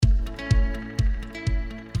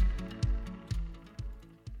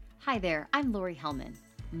Hi there, I'm Lori Hellman,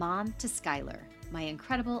 mom to Skylar, my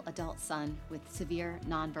incredible adult son with severe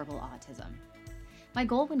nonverbal autism. My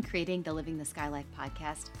goal when creating the Living the Sky Life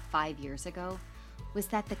podcast 5 years ago was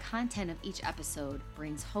that the content of each episode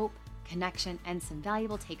brings hope, connection, and some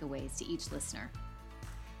valuable takeaways to each listener.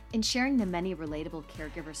 In sharing the many relatable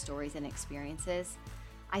caregiver stories and experiences,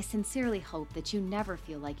 I sincerely hope that you never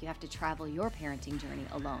feel like you have to travel your parenting journey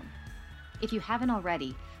alone. If you haven't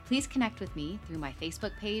already, please connect with me through my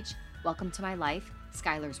Facebook page, Welcome to My Life,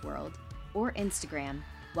 Skylar's World, or Instagram,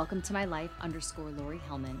 Welcome to My Life _Lori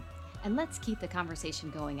Hellman, and let's keep the conversation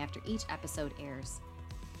going after each episode airs.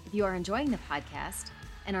 If you are enjoying the podcast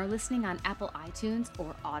and are listening on Apple iTunes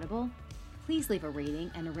or Audible, please leave a rating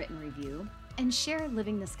and a written review and share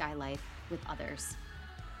Living the Sky Life with others.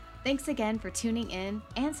 Thanks again for tuning in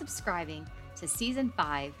and subscribing to Season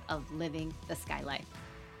 5 of Living the Sky Life.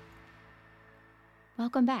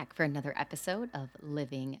 Welcome back for another episode of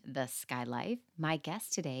Living the Sky Life. My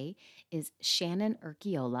guest today is Shannon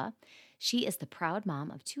Urquiola. She is the proud mom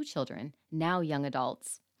of 2 children, now young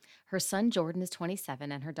adults. Her son Jordan is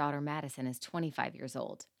 27 and her daughter Madison is 25 years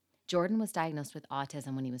old. Jordan was diagnosed with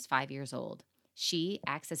autism when he was 5 years old. She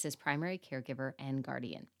acts as his primary caregiver and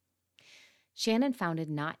guardian. Shannon founded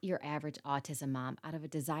Not Your Average Autism Mom out of a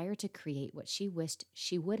desire to create what she wished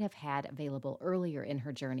she would have had available earlier in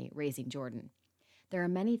her journey raising Jordan. There are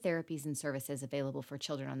many therapies and services available for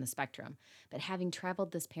children on the spectrum, but having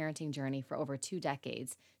traveled this parenting journey for over 2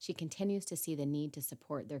 decades, she continues to see the need to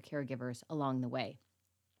support their caregivers along the way.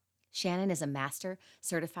 Shannon is a master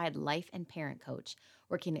certified life and parent coach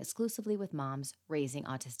working exclusively with moms raising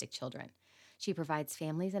autistic children. She provides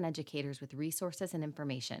families and educators with resources and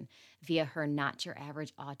information via her Not Your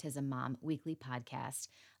Average Autism Mom weekly podcast,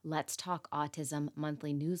 Let's Talk Autism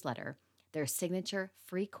monthly newsletter, their signature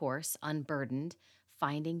free course, Unburdened,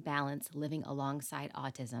 Finding Balance Living Alongside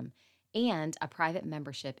Autism, and a private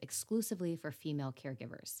membership exclusively for female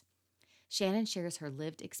caregivers. Shannon shares her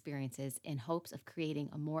lived experiences in hopes of creating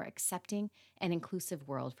a more accepting and inclusive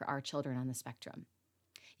world for our children on the spectrum.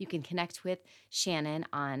 You can connect with Shannon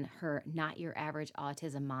on her Not Your Average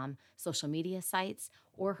Autism Mom social media sites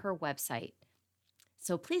or her website.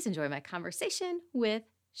 So please enjoy my conversation with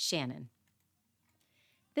Shannon.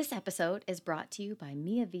 This episode is brought to you by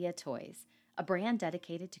Mia Via Toys, a brand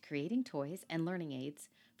dedicated to creating toys and learning aids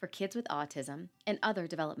for kids with autism and other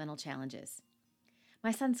developmental challenges.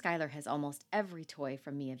 My son Skylar has almost every toy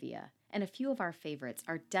from Mia Via, and a few of our favorites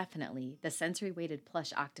are definitely the sensory-weighted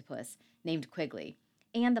plush octopus named Quigley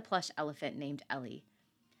and the plush elephant named Ellie.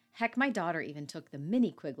 Heck, my daughter even took the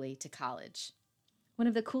mini Quigley to college. One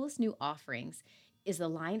of the coolest new offerings is the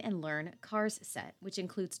Line and Learn Cars set, which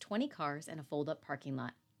includes 20 cars and a fold-up parking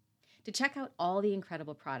lot. To check out all the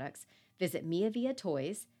incredible products, visit Mia Via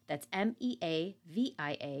Toys, that's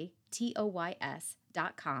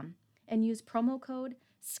MEAVIATOYS.com, and use promo code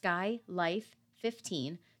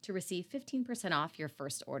SKYLIFE15 to receive 15% off your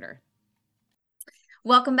first order.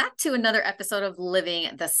 Welcome back to another episode of Living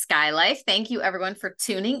the Sky Life. Thank you everyone for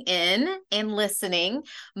tuning in and listening.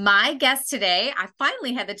 My guest today, I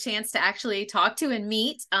finally had the chance to actually talk to and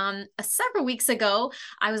meet. Several weeks ago,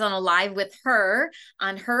 I was on a live with her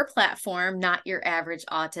on her platform, Not Your Average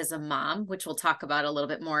Autism Mom, which we'll talk about a little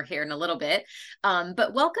bit more here in a little bit.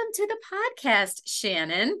 But welcome to the podcast,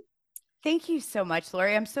 Shannon. Thank you so much,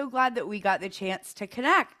 Lori. I'm so glad that we got the chance to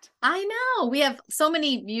connect. I know. We have so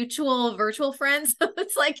many mutual virtual friends.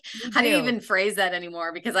 It's like, how do you even phrase that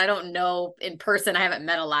anymore? Because I don't know in person. I haven't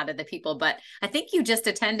met a lot of the people, but I think you just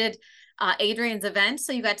attended Adrian's event.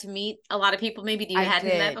 So you got to meet a lot of people maybe you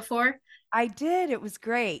hadn't met before. I did. It was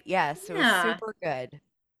great. Yes, it was super good.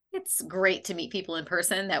 It's great to meet people in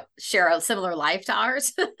person that share a similar life to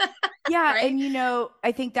ours. Yeah. Right? And,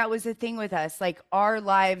 I think that was the thing with us. Like our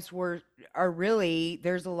lives are really,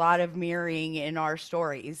 there's a lot of mirroring in our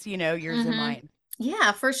stories, yours and mine.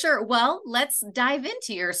 Yeah, for sure. Well, let's dive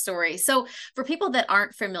into your story. So for people that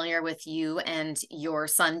aren't familiar with you and your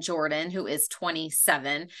son, Jordan, who is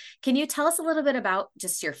 27, can you tell us a little bit about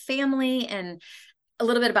just your family and a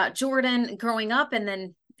little bit about Jordan growing up and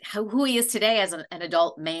then who he is today as an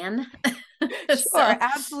adult man? Sure,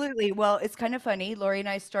 absolutely. Well, it's kind of funny. Lori and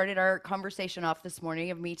I started our conversation off this morning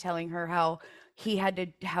of me telling her how he had to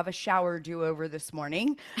have a shower do-over this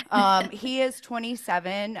morning. He is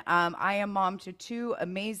 27. I am mom to 2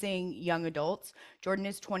 amazing young adults. Jordan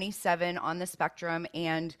is 27 on the spectrum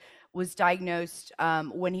and was diagnosed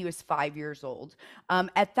when he was 5 years old.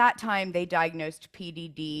 At that time, they diagnosed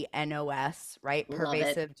PDD NOS, right?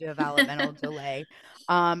 Pervasive developmental delay.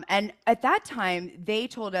 And at that time, they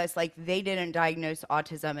told us like they didn't diagnose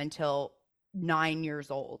autism until 9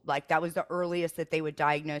 years old. Like that was the earliest that they would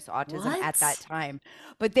diagnose autism at that What? time.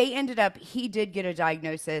 But they ended up, he did get a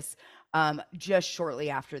diagnosis just shortly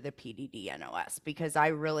after the PDD NOS, because I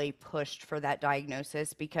really pushed for that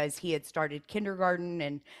diagnosis because he had started kindergarten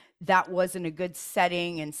and that wasn't a good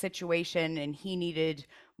setting and situation, and he needed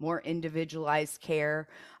more individualized care.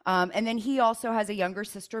 And then he also has a younger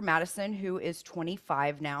sister, Madison, who is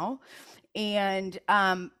 25 now. And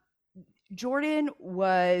Jordan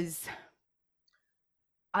was,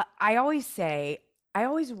 I always say, I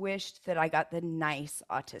always wished that I got the nice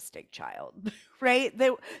autistic child, right?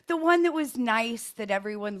 The one that was nice, that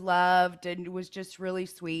everyone loved and was just really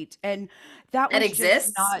sweet. And that That was just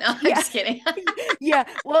exists? not, No, I'm yeah. just kidding. Yeah.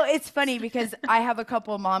 Well, it's funny because I have a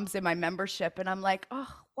couple of moms in my membership and I'm like, oh,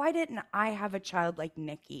 why didn't I have a child like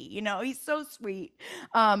Nikki? You know, he's so sweet.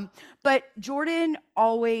 But Jordan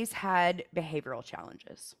always had behavioral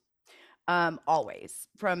challenges. Always,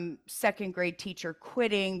 from second grade teacher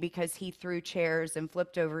quitting because he threw chairs and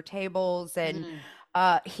flipped over tables. And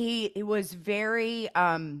Mm. he was very,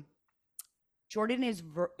 Jordan is,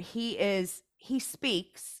 he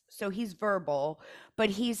speaks, so he's verbal, but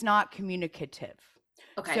he's not communicative.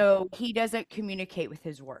 Okay. So he doesn't communicate with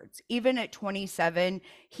his words. Even at 27,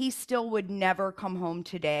 he still would never come home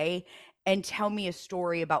today and tell me a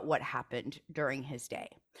story about what happened during his day.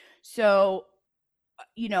 So,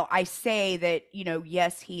 you know, I say that, you know,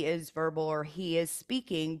 yes, he is verbal or he is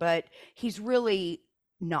speaking, but he's really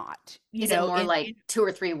not, you Is it know, more like 2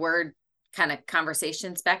 or 3 word kind of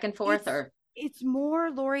conversations back and forth, it's or? it's more,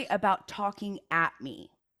 Lori, about talking at me.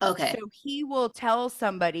 So Okay. he will tell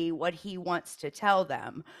somebody what he wants to tell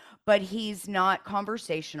them, but he's not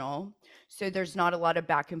conversational. So there's not a lot of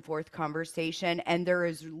back and forth conversation, and there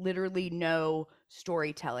is literally no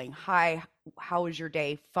storytelling. Hi, how was your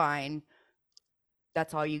day? Fine.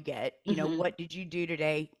 That's all you get. You know, Mhm. what did you do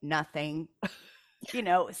today? Nothing. You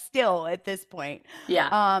know, still at this point.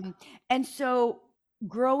 Yeah. And so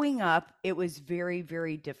growing up, it was very,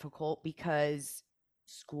 very difficult because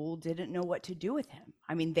school didn't know what to do with him.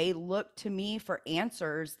 I mean, they looked to me for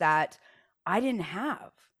answers that I didn't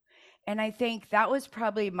have. And I think that was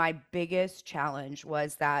probably my biggest challenge,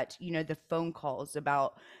 was that, you know, the phone calls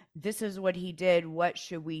about, this is what he did, what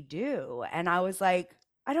should we do? And I was like,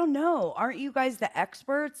 I don't know. Aren't you guys the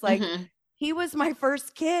experts? Like, Mhm. he was my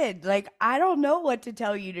first kid. Like, I don't know what to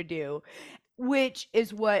tell you to do, which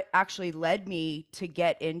is what actually led me to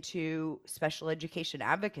get into special education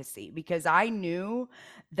advocacy, because I knew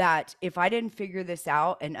that if I didn't figure this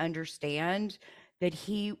out and understand, that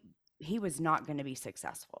he was not going to be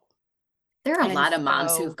successful. There are a And lot of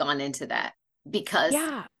moms who've so, gone into that because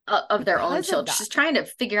yeah, of their own because of children, that. just trying to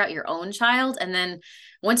figure out your own child. And then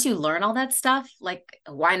once you learn all that stuff, like,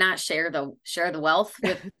 why not share the wealth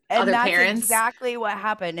with And other that's parents? exactly what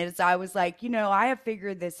happened. Is I was like, you know, I have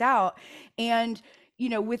figured this out. And, you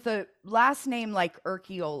know, with a last name like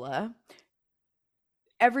Urquiola,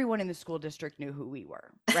 everyone in the school district knew who we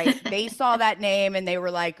were, right? They saw that name and they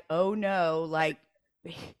were like, oh no, like,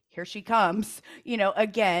 here she comes, you know,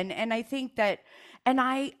 again. And I think that, and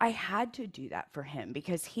I had to do that for him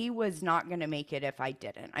because he was not going to make it if I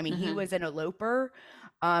didn't. I mean, he Mhm. was an eloper.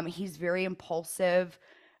 He's very impulsive.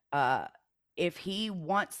 Uh, if he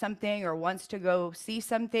wants something or wants to go see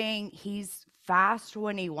something, he's fast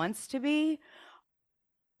when he wants to be.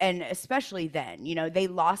 And especially then, you know, they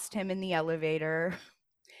lost him in the elevator.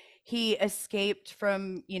 He escaped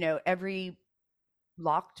from, you know, every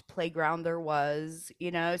locked playground there was, you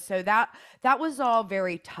know, so that was all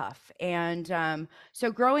very tough. And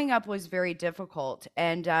so growing up was very difficult.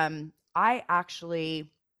 And I actually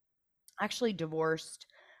divorced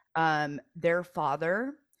their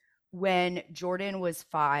father when Jordan was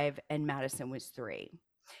 5 and Madison was 3.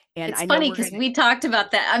 And It's I know funny we're because gonna, we talked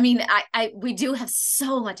about that. I mean, we do have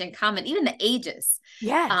so much in common, even the ages,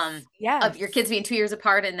 yes, um, of yes. your kids being 2 years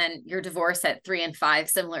apart and then your divorce at 3 and 5,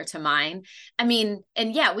 similar to mine. I mean,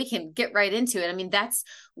 and yeah, we can get right into it. I mean, that's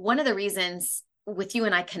one of the reasons with you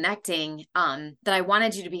and I connecting, that I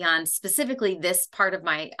wanted you to be on specifically this part of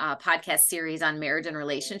my podcast series on marriage and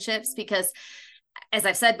relationships, because as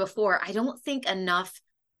I've said before, I don't think enough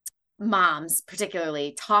moms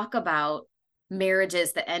particularly talk about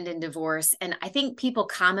marriages that end in divorce. And I think people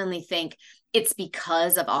commonly think it's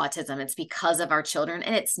because of autism, it's because of our children,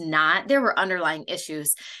 and it's not. There were underlying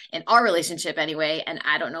issues in our relationship anyway, and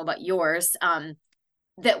I don't know about yours,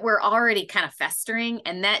 that were already kind of festering,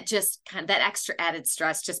 and that just kind of, that extra added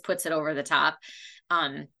stress just puts it over the top.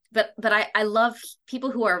 But I love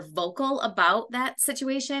people who are vocal about that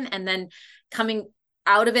situation and then coming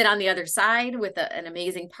out of it on the other side with an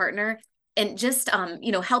amazing partner, and just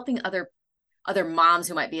helping other other moms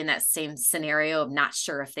who might be in that same scenario of not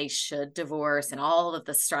sure if they should divorce and all of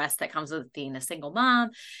the stress that comes with being a single mom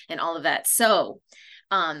and all of that. So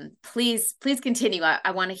please continue.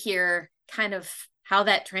 I want to hear kind of how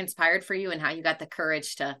that transpired for you and how you got the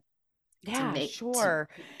courage to Yeah, to sure.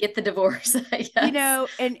 get the divorce, I You guess. know,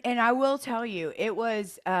 and I will tell you, it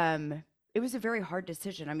was a very hard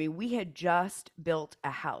decision. I mean, we had just built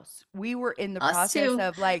a house. We were in the Us process too.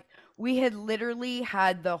 of like, we had literally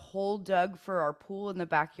had the hole dug for our pool in the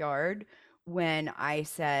backyard when I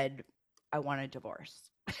said I want a divorce.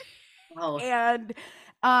 Oh, And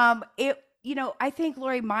you know, I think,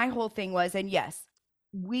 Lori, my whole thing was, and yes,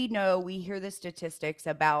 we know, we hear the statistics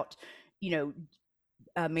about, you know,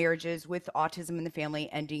 marriages with autism in the family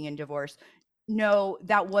ending in divorce. No,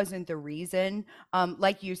 that wasn't the reason.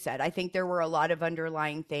 Like you said, I think there were a lot of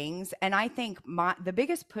underlying things. And I think the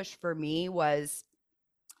biggest push for me was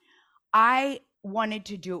I wanted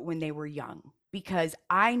to do it when they were young because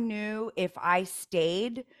I knew if I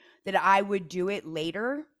stayed that I would do it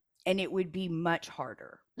later and it would be much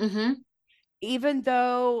harder. mm-hmm. Even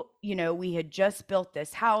though, you know, we had just built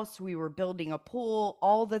this house, we were building a pool,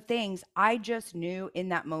 all the things, I just knew in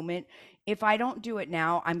that moment, if I don't do it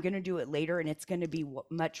now, I'm going to do it later and it's going to be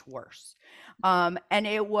much worse. And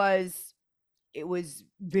it was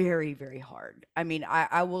very, very hard. I mean,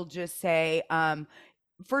 I will just say,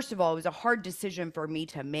 first of all, it was a hard decision for me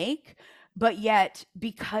to make, but yet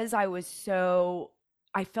because I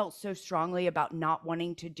felt so strongly about not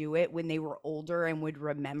wanting to do it when they were older and would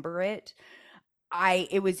remember it.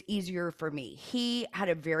 It was easier for me. He had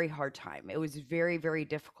a very hard time. It was very, very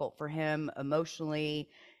difficult for him emotionally.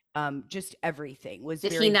 Just everything was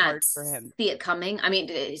Did he very not hard for him. see it coming? I mean,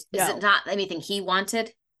 is it No, not anything he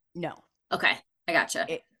wanted? no, Okay, I gotcha.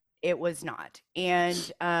 it it was not.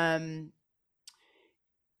 And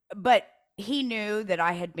but he knew that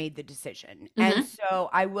I had made the decision. And Mm-hmm. so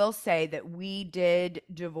I will say that we did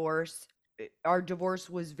divorce. Our divorce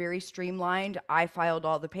was very streamlined. I filed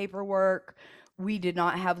all the paperwork. We did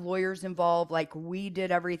not have lawyers involved. Like we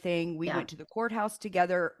did everything. We Yeah. went to the courthouse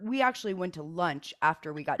together. We actually went to lunch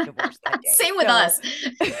after we got divorced that day. Same with So us.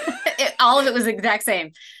 All of it was the exact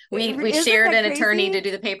same. We isn't shared that an attorney crazy? to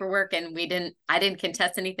do the paperwork, and I didn't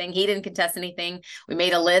contest anything. He didn't contest anything. We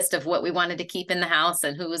made a list of what we wanted to keep in the house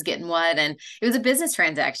and who was getting what, and it was a business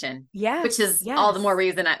transaction, which Yes, is all the more yes.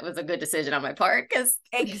 reason it was a good decision on my part because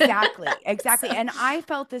Exactly, exactly, so, and I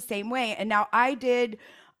felt the same way, and now I did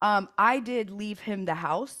leave him the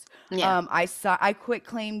house. yeah. I quit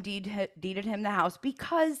claim deeded him the house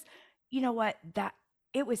because, you know what, that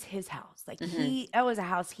it was his house. Like Mm-hmm. that was a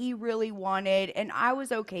house he really wanted, and I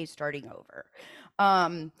was okay starting over.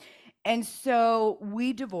 Um, and so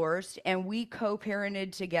we divorced and we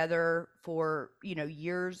co-parented together for, you know,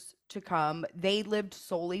 years to come. They lived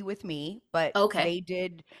solely with me, but Okay. they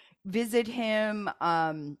did visit him.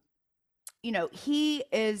 You know, he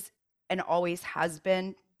is and always has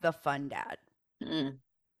been the fun dad. Mm.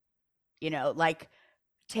 You know, like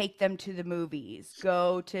take them to the movies,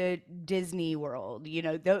 go to Disney World. You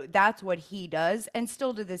know, that's what he does. And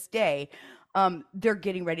still to this day, they're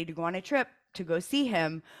getting ready to go on a trip to go see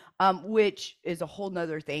him, which is a whole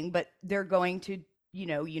nother thing. But they're going to, you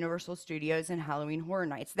know, Universal Studios and Halloween Horror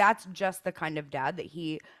Nights. That's just the kind of dad that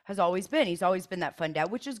he has always been. He's always been that fun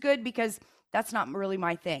dad, which is good because that's not really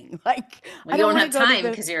my thing. Like, Well, I you don't don't want to have go to time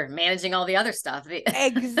the because you're managing all the other stuff, the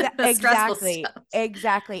stressful exactly, stuff.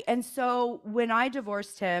 exactly. And so when I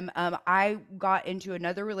divorced him, I got into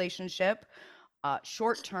another relationship,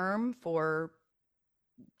 short term for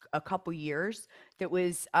a couple years that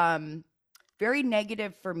was very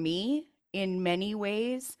negative for me in many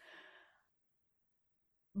ways,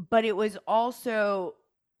 but it was also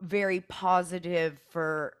very positive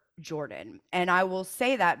for Jordan. And I will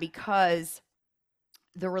say that because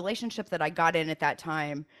the relationship that I got in at that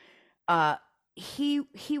time, uh, he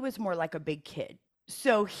was more like a big kid.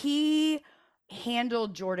 So he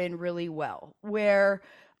handled Jordan really well. Where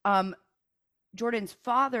um, Jordan's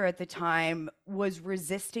father at the time was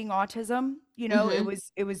resisting autism. You know, Mm-hmm.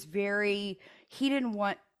 it was very he didn't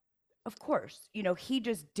want of course, you know, he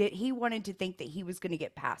wanted to think that he was going to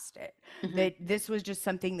get past it. Mm-hmm. That this was just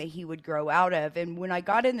something that he would grow out of. And when I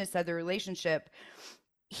got in this other relationship,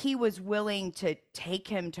 he was willing to take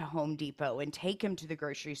him to Home Depot and take him to the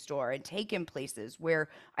grocery store and take him places where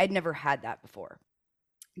I'd never had that before.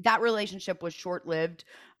 That relationship was short-lived.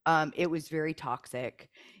 It was very toxic.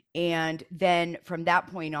 And then from that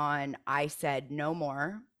point on, I said, no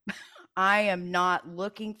more. I am not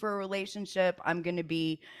looking for a relationship. I'm going to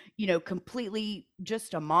be, you know, completely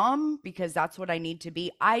just a mom because that's what I need to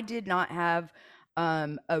be. I did not have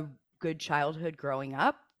a good childhood growing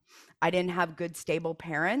up. I didn't have good, stable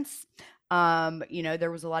parents.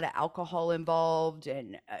 There was a lot of alcohol involved,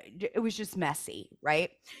 and it was just messy, right?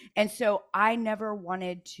 And so I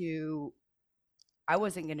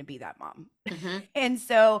wasn't going to be that mom. Mm-hmm. And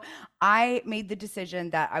so I made the decision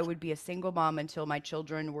that I would be a single mom until my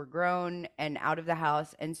children were grown and out of the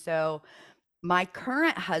house. And so my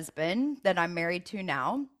current husband that I'm married to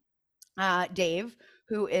now, Dave,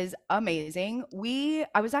 who is amazing.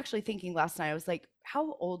 I was actually thinking last night, I was like,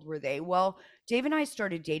 how old were they? Well, Dave and I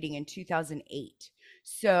started dating in 2008.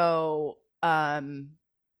 So,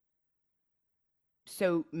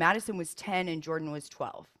 so Madison was 10 and Jordan was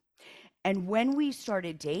 12. And when we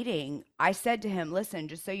started dating, I said to him, listen,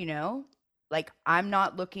 just so you know, like, I'm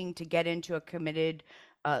not looking to get into a committed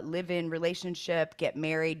live-in relationship, get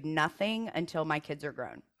married, nothing until my kids are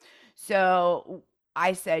grown. So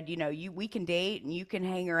I said, we can date and you can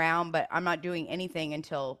hang around, but I'm not doing anything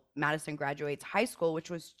until Madison graduates high school,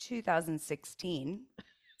 which was 2016.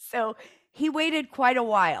 So he waited quite a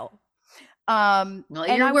while. Well,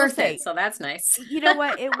 And you're I will worth say, it, so that's nice. you know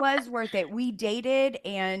what? It was worth it. We dated,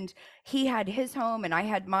 and he had his home and I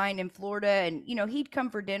had mine in Florida, and he'd come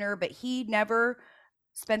for dinner, but he never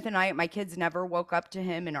spent the night. My kids never woke up to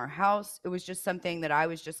him in our house. It was just something that I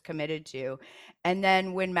was just committed to. And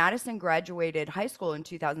then when Madison graduated high school in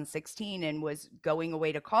 2016 and was going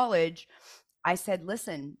away to college, I said,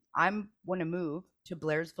 "Listen, I'm want to move to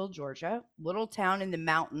Blairsville, Georgia, little town in the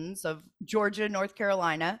mountains of Georgia, North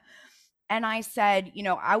Carolina." And I said,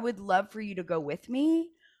 I would love for you to go with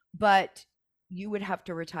me, but you would have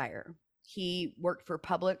to retire. He worked for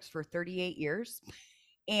Publix for 38 years.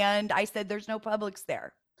 And I said, there's no Publix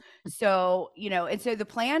there. So, and so the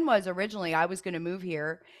plan was originally I was going to move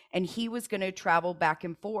here and he was going to travel back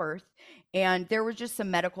and forth. And there were just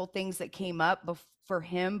some medical things that came up for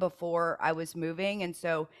him before I was moving. And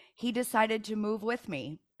so he decided to move with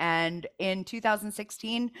me. And in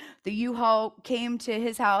 2016, the U-Haul came to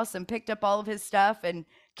his house and picked up all of his stuff and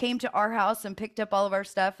came to our house and picked up all of our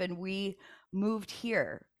stuff. And we moved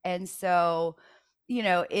here. And so,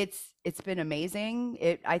 it's been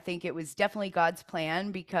amazing. I think it was definitely God's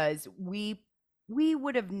plan because we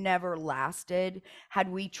would have never lasted had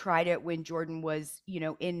we tried it when Jordan was,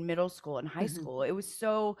 in middle school and high Mm-hmm. school. It was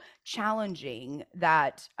so challenging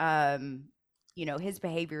that his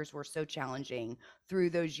behaviors were so challenging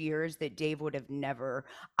through those years that Dave would have never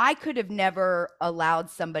I could have never allowed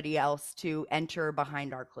somebody else to enter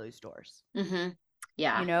behind our closed doors. Mm-hmm.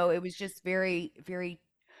 Yeah. It was just very, very,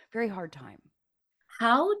 very hard time.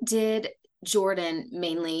 How did Jordan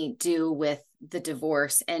mainly do with the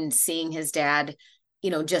divorce and seeing his dad,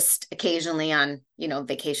 just occasionally on,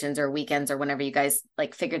 vacations or weekends or whenever you guys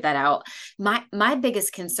like figured that out? My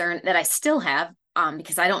biggest concern that I still have,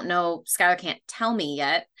 because I don't know, Skylar can't tell me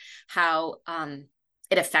yet how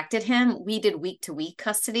it affected him. We did week to week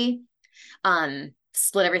custody,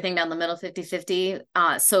 split everything down the middle 50-50.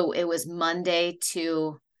 So it was Monday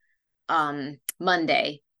to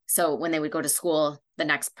Monday. So when they would go to school, the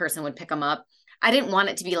next person would pick them up. I didn't want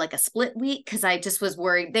it to be like a split week because I just was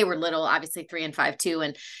worried. They were little, obviously 3 and 5 too.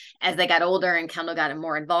 And as they got older and Kendall got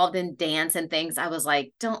more involved in dance and things, I was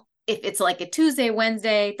like, if it's like a Tuesday,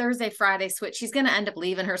 Wednesday, Thursday, Friday switch, she's going to end up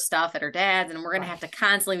leaving her stuff at her dad's and we're going to have to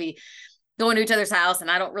constantly be going to each other's house.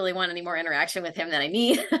 And I don't really want any more interaction with him than I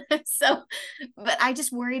need. So, but I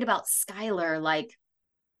just worried about Skylar, like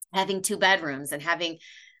having 2 bedrooms and having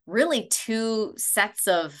really 2 sets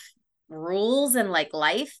of rules and like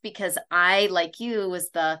life, because I, like you,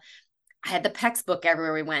 I had the PEX book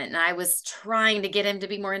everywhere we went. And I was trying to get him to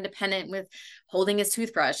be more independent with holding his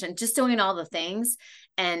toothbrush and just doing all the things.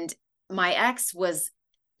 And my ex was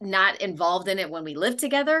not involved in it when we lived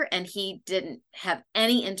together. And he didn't have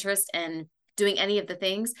any interest in doing any of the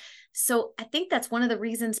things. So I think that's one of the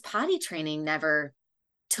reasons potty training never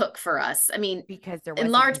took for us. I mean, because there in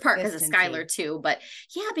wasn't large part because of consistency. Skylar too, but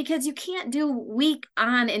yeah, because you can't do week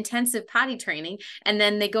on intensive potty training and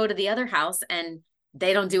then they go to the other house and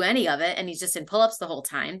they don't do any of it and he's just in pull-ups the whole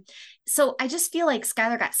time. So I just feel like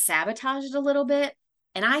Skylar got sabotaged a little bit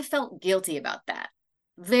and I felt guilty about that.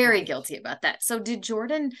 Very Right. guilty about that. So did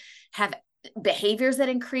Jordan have behaviors that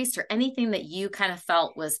increased or anything that you kind of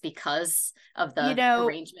felt was because of the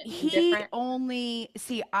arrangement being different?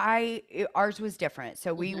 Ours was different.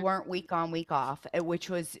 So we Mm-hmm. weren't week on, week off, which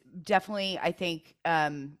was definitely, I think,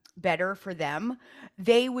 better for them.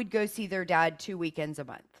 They would go see their dad 2 weekends a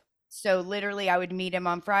month. So literally I would meet him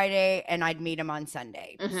on Friday and I'd meet him on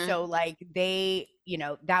Sunday. Mm-hmm. So like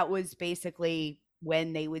that was basically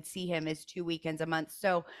when they would see him is 2 weekends a month.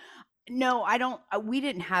 So no, I don't we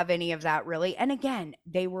didn't have any of that really. And again,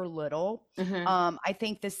 they were little. Mm-hmm. I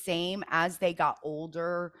think the same as they got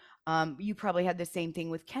older, You probably had the same thing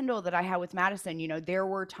with Kendall that I had with Madison. There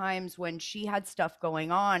were times when she had stuff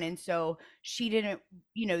going on. And so she didn't,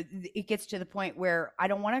 it gets to the point where I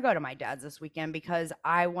don't want to go to my dad's this weekend because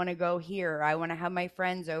I want to go here. I want to have my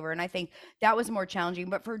friends over. And I think that was more challenging.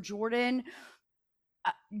 But for Jordan,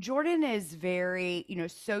 Jordan is very,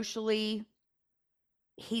 socially,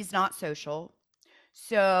 he's not social.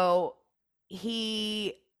 So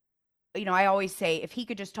he, I always say if he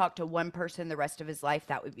could just talk to one person the rest of his life,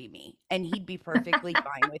 that would be me. And he'd be perfectly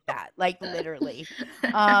fine with that. Like literally.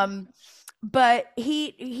 But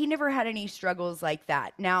he never had any struggles like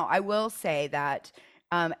that. Now, I will say that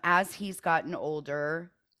as he's gotten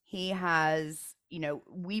older, he has,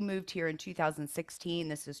 we moved here in 2016.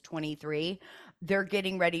 This is 23. They're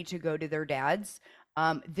getting ready to go to their dad's.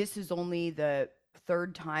 This is only the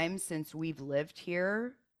third time since we've lived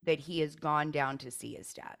here that he has gone down to see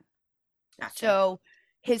his dad. Gotcha. So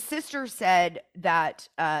his sister said that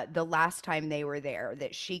the last time they were there,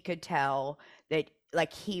 that she could tell that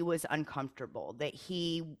like he was uncomfortable, that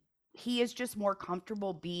he is just more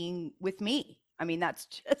comfortable being with me. I mean, that's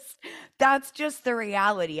just the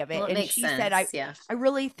reality of it. Well, it And makes she sense. said, Yeah. I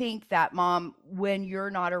really think that, Mom, when you're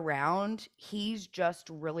not around, he's just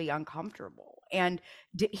really uncomfortable. And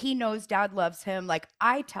he knows Dad loves him. Like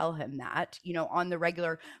I tell him that, on the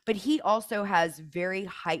regular, but he also has very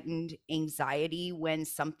heightened anxiety when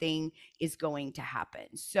something is going to happen.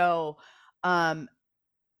 So, I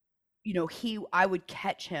would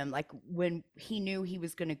catch him like when he knew he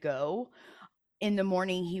was going to go in the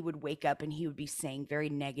morning, he would wake up and he would be saying very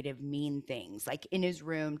negative, mean things like in his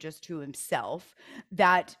room just to himself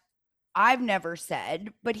that I've never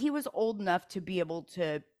said, but he was old enough to be able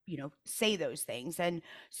to, say those things. And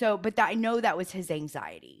so, but I know that was his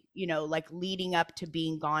anxiety, like leading up to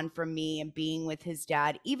being gone from me and being with his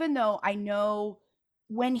dad, even though I know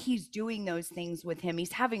when he's doing those things with him,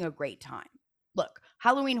 he's having a great time. Look,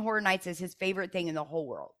 Halloween Horror Nights is his favorite thing in the whole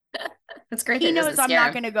world. That's great. He knows I'm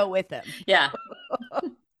not going to go with him. Yeah.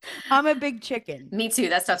 I'm a big chicken. Me too.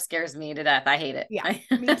 That stuff scares me to death. I hate it. Yeah,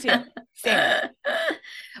 me too. Same.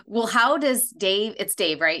 Well, how does Dave, it's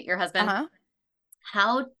Dave, right? Your husband? Uh-huh.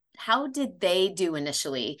 How did they do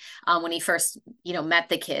initially when he first, met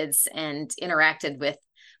the kids and interacted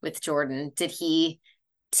with Jordan? Did he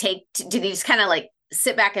just kind of like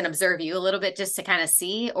sit back and observe you a little bit just to kind of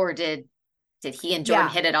see, or did he and Jordan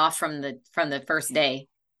hit it off from the first day?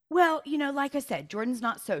 Well, like I said, Jordan's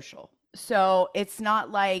not social. So it's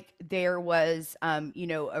not like there was,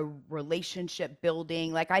 a relationship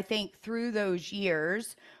building. Like I think through those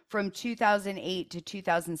years from 2008 to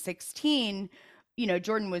 2016,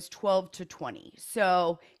 Jordan was 12 to 20.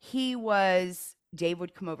 So Dave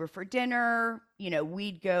would come over for dinner,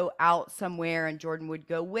 we'd go out somewhere and Jordan would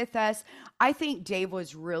go with us. I think Dave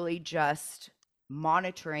was really just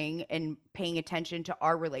monitoring and paying attention to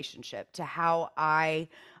our relationship, to how I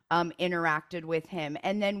interacted with him.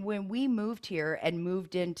 And then when we moved here and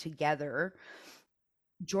moved in together,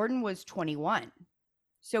 Jordan was 21.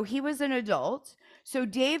 So he was an adult. So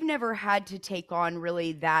Dave never had to take on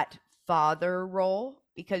really that father role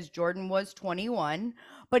because Jordan was 21,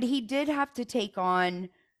 but he did have to take on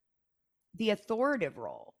the authoritative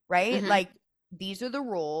role, right? Mm-hmm. Like, these are the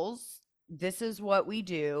rules. This is what we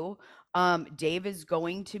do. Dave is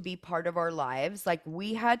going to be part of our lives. Like,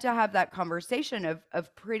 we had to have that conversation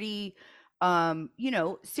of pretty,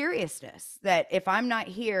 seriousness, that if I'm not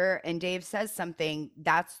here and Dave says something,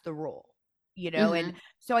 that's the rule, Mm-hmm. And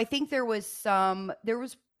so I think there was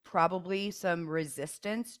probably some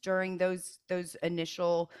resistance during those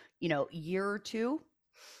initial, year or two.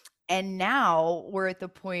 And now we're at the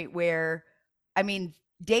point where, I mean,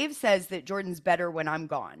 Dave says that Jordan's better when I'm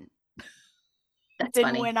gone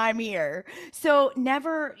than when I'm here. So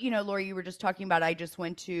never, Lori, you were just talking about, I just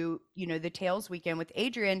went to, the Tales weekend with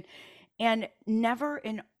Adrian, and never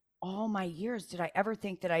in all my years did I ever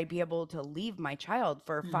think that I'd be able to leave my child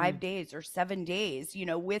for 5 days or 7 days,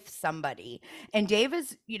 with somebody. And Dave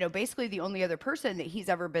is, basically the only other person that he's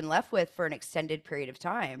ever been left with for an extended period of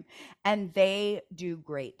time. And they do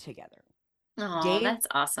great together. Oh, that's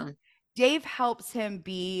awesome. Dave helps him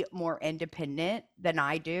be more independent than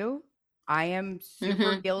I do. I am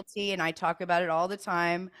super guilty and I talk about it all the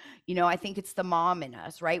time. I think it's the mom in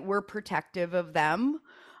us, right? We're protective of them.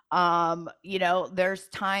 There's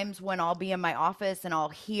times when I'll be in my office and I'll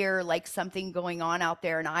hear like something going on out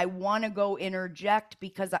there and I want to go interject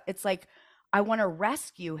because it's like I want to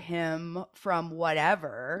rescue him from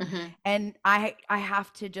whatever. And I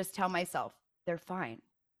have to just tell myself, they're fine.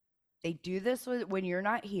 They do this when you're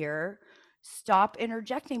not here. Stop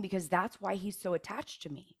interjecting, because that's why he's so attached to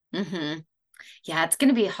me. Yeah, it's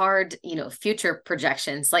going to be hard, future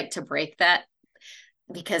projections, like to break that,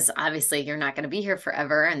 because obviously you're not going to be here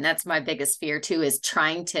forever. And that's my biggest fear too, is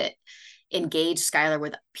trying to engage Skylar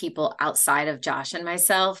with people outside of Josh and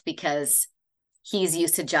myself, because he's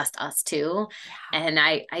used to just us two. Yeah. And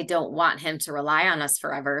I don't want him to rely on us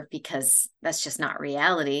forever, because that's just not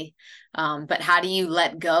reality. But how do you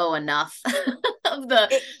let go enough of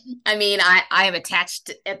I am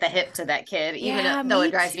attached at the hip to that kid, even Yeah, though me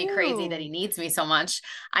it drives me crazy that too. he needs me so much.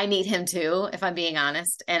 I need him too, if I'm being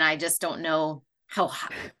honest. And I just don't know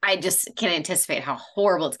I just can't anticipate how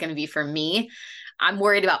horrible it's going to be for me. I'm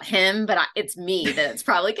worried about him, but it's me that's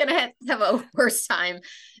probably going to have a worse time,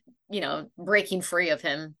 breaking free of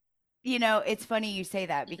him. It's funny you say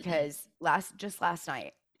that, because just last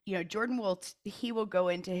night, Jordan he will go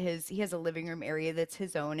into he has a living room area that's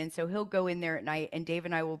his own. And so he'll go in there at night, and Dave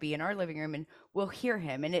and I will be in our living room, and we'll hear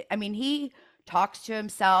him. And he talks to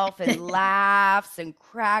himself and laughs and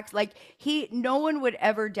cracks. Like, no one would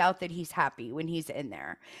ever doubt that he's happy when he's in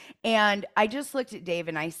there. And I just looked at Dave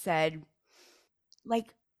and I said,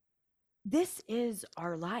 like, this is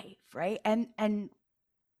our life, right? And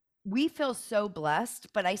we feel so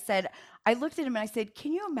blessed. But I looked at him and I said,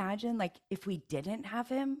 can you imagine, like, if we didn't have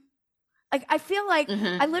him? Like, I feel like,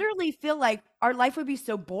 Mm-hmm. I literally feel like our life would be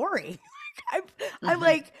so boring. I'm Mm-hmm.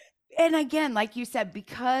 like, and again, like you said,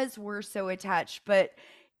 because we're so attached, but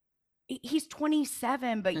he's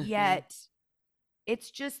 27, but Mm-hmm. yet it's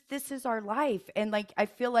just, this is our life. And like, I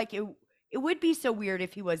feel like it would be so weird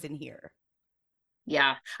if he wasn't here.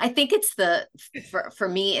 Yeah, I think it's for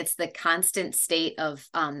me, it's the constant state of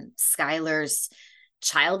Skylar's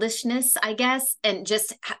childishness, I guess, and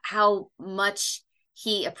just how much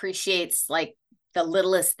he appreciates like the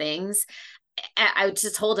littlest things. I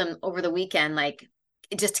just told him over the weekend, like,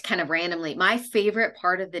 just kind of randomly, my favorite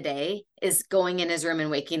part of the day is going in his room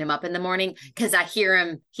and waking him up in the morning, because I hear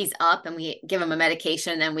him, he's up, and we give him a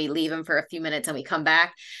medication, and then we leave him for a few minutes and we come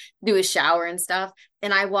back, do his shower and stuff.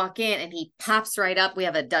 And I walk in and he pops right up. We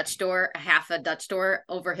have a Dutch door, a Dutch door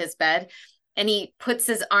over his bed. And he puts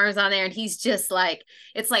his arms on there and he's just like,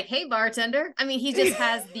 it's like, hey, bartender. I mean, he just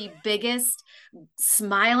has the biggest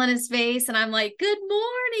smile on his face. And I'm like, good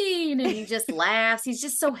morning. And he just laughs. He's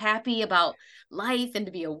just so happy about life and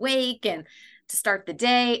to be awake and to start the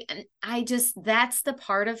day. And that's the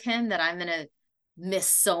part of him that I'm going to miss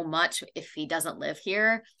so much if he doesn't live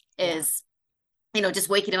here, Yeah. is, just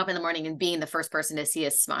waking him up in the morning and being the first person to see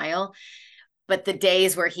his smile. But the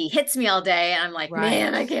days where he hits me all day, I'm like,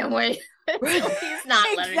 man, I can't wait. He's not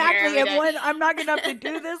exactly. And I'm not gonna have to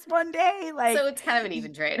do this one day. Like, so it's kind of an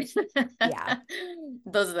even trade. Yeah.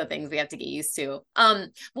 Those are the things we have to get used to.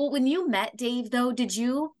 Well, when you met Dave, though, did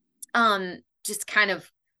you just kind of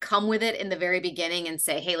come with it in the very beginning and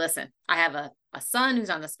say, hey, listen, I have a son who's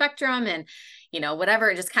on the spectrum, and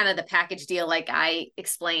whatever, just kind of the package deal, like I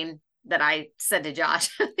explained that I said to Josh?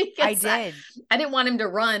 I did. I didn't want him to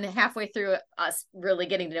run halfway through us really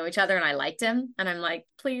getting to know each other, and I liked him, and I'm like,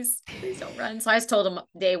 please don't run. So I just told him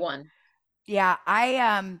day one. Yeah,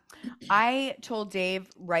 I told Dave,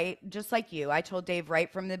 right, just like you, I told Dave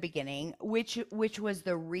right from the beginning, which was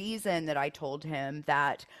the reason that I told him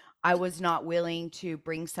that I was not willing to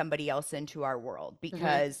bring somebody else into our world,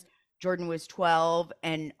 because Jordan was 12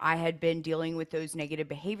 and I had been dealing with those negative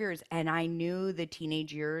behaviors, and I knew the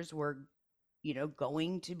teenage years were,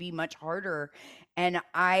 going to be much harder. And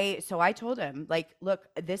so I told him, like, look,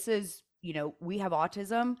 this is, we have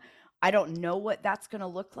autism. I don't know what that's going to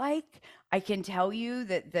look like. I can tell you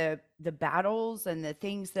that the battles and the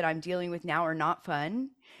things that I'm dealing with now are not fun.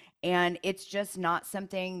 And it's just not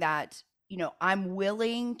something that, I'm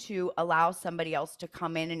willing to allow somebody else to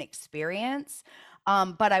come in and experience.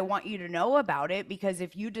 But I want you to know about it, because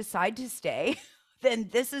if you decide to stay, then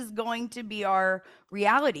this is going to be our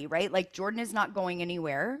reality, right? Like, Jordan is not going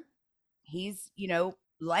anywhere. He's,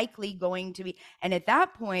 likely going to be. And at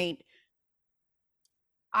that point,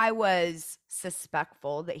 I was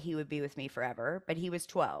suspectful that he would be with me forever, but he was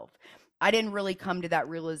 12. I didn't really come to that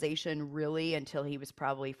realization really until he was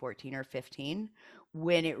probably 14 or 15,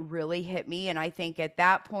 when it really hit me. And I think at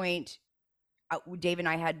that point, Dave and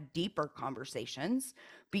I had deeper conversations,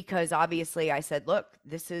 because obviously I said, look,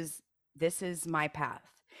 this is my path.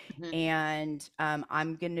 And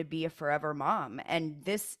I'm going to be a forever mom. And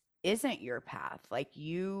this isn't your path. Like,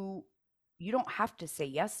 you don't have to say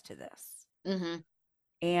yes to this.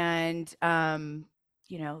 And,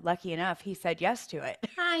 lucky enough, he said yes to it.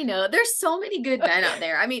 I know. There's so many good men out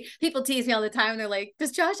there. I mean, people tease me all the time. They're like,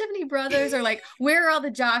 does Josh have any brothers? Or like, where are all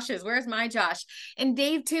the Joshes? Where's my Josh? And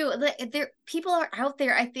Dave too. People are out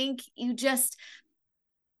there. I think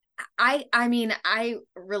I mean, I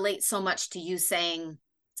relate so much to you saying,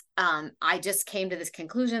 I just came to this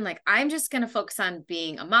conclusion, like, I'm just going to focus on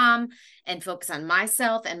being a mom and focus on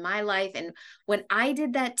myself and my life. And when I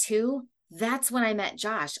did that too, that's when I met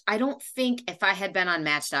Josh. I don't think if I had been on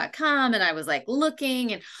Match.com and I was like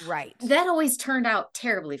looking, and Right. that always turned out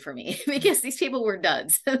terribly for me because these people were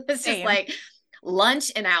duds. It's just Same. like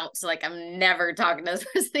lunch and out. So like, I'm never talking to this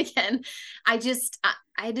person again. I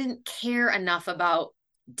didn't care enough about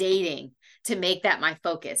dating to make that my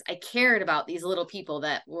focus. I cared about these little people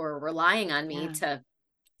that were relying on me to,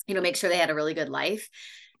 make sure they had a really good life.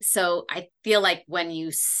 So I feel like when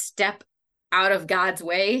you step out of God's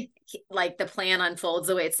way, like the plan unfolds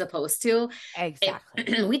the way it's supposed to.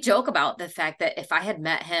 Exactly. We joke about the fact that if I had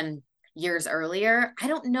met him years earlier, I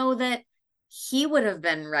don't know that he would have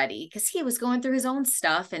been ready, because he was going through his own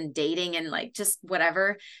stuff and dating and like just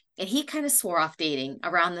whatever. And he kind of swore off dating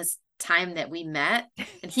around this time that we met.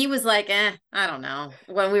 And he was like, I don't know.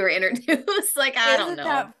 When we were introduced, like, I don't know. Isn't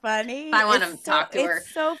that funny? I want to talk to her.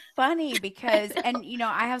 It's so funny because, and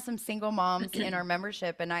I have some single moms in our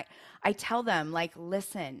membership, and I tell them, like,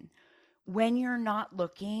 listen, when you're not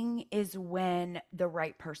looking is when the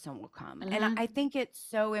right person will come. And I think it's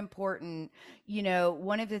so important.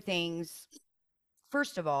 One of the things,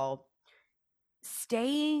 first of all,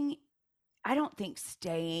 I don't think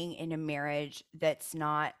staying in a marriage that's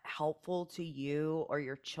not helpful to you or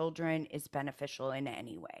your children is beneficial in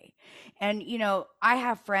any way. And, I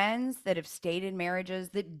have friends that have stayed in marriages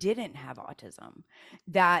that didn't have autism,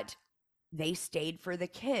 that they stayed for the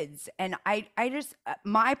kids. And I just,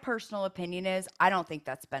 my personal opinion is, I don't think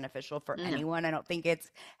that's beneficial for anyone. I don't think it's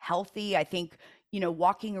healthy. I think,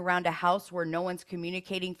 walking around a house where no one's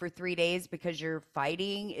communicating for 3 days because you're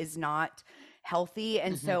fighting is not healthy.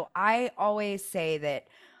 And so I always say that,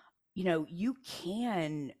 you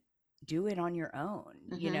can do it on your own.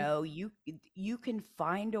 You can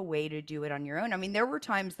find a way to do it on your own. I mean, there were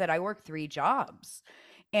times that I worked 3 jobs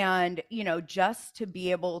and, just to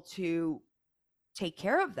be able to take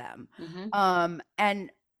care of them.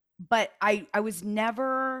 But I was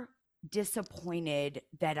never disappointed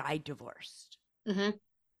that I divorced.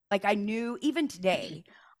 Like, I knew, even today,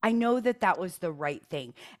 I know that was the right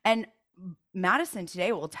thing. And Madison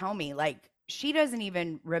today will tell me, like, she doesn't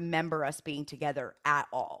even remember us being together at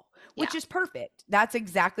all, which is perfect. That's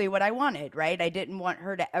exactly what I wanted, right? I didn't want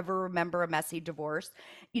her to ever remember a messy divorce.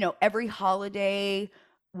 Every holiday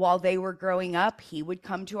while they were growing up, he would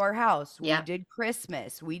come to our house. We did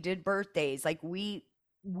Christmas, we did birthdays. Like, we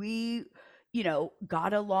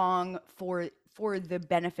got along for the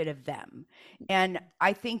benefit of them. And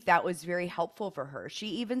I think that was very helpful for her. She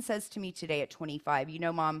even says to me today at 25,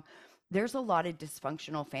 Mom, there's a lot of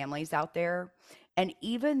dysfunctional families out there. And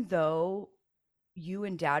even though you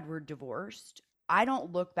and Dad were divorced, I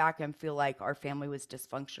don't look back and feel like our family was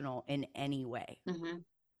dysfunctional in any way.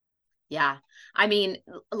 Yeah. I mean,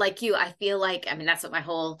 like you, I feel like, that's what my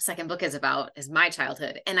whole second book is about, is my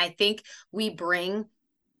childhood. And I think we bring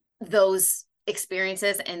those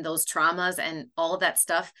experiences and those traumas and all of that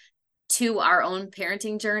stuff to our own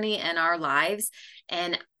parenting journey and our lives.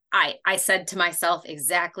 And I said to myself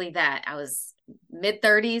exactly that. I was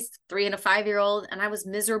mid-30s, 3 and a 5-year-old, and I was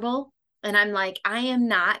miserable. And I'm like, I am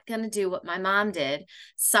not going to do what my mom did,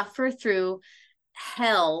 suffer through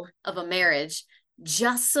hell of a marriage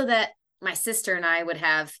just so that my sister and I would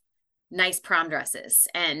have nice prom dresses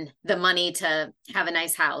and the money to have a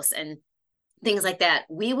nice house and things like that.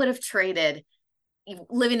 We would have traded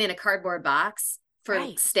living in a cardboard box for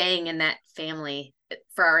staying in that family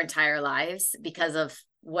for our entire lives because of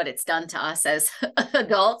what it's done to us as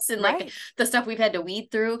adults and like the stuff we've had to weed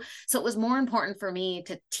through. So it was more important for me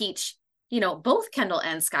to teach, both Kendall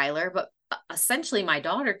and Skylar, but essentially my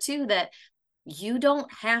daughter too, that you don't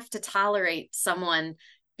have to tolerate someone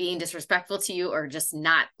being disrespectful to you or just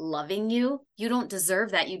not loving you. You don't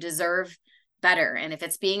deserve that. You deserve better. And if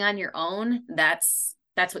it's being on your own, that's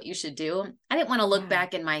what you should do. I didn't want to look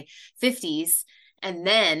back in my 50s and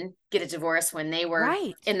then get a divorce when they were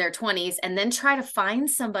in their 20s and then try to find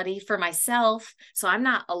somebody for myself so I'm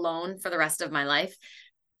not alone for the rest of my life.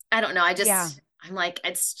 I don't know. I'm like,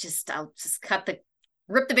 I'll just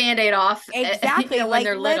rip the Band-Aid off. Exactly. When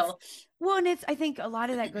they're little. Well, and I think a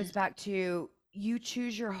lot of that goes back to you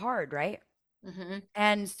choose your hard, right?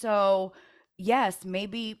 And so, yes,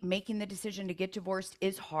 maybe making the decision to get divorced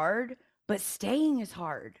is hard, but staying is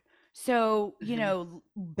hard. So,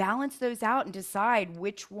 balance those out and decide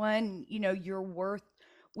which one,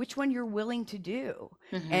 which one you're willing to do.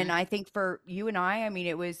 And I think for you and I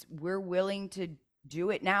mean, we're willing to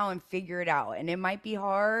do it now and figure it out. And it might be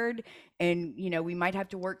hard. And, we might have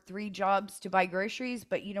to work 3 jobs to buy groceries,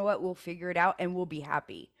 but you know what? We'll figure it out and we'll be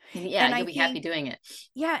happy. Yeah, And I you'll be happy think, doing it.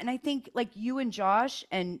 yeah. And I think like you and Josh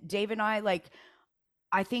and Dave and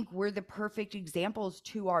I think we're the perfect examples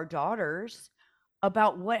to our daughters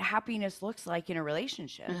about what happiness looks like in a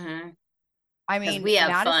relationship. Mm-hmm. I 'Cause mean, we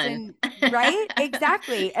have Madison, fun. right?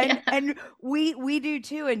 Exactly. Yeah. And we do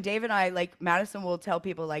too. And Dave and I, like Madison will tell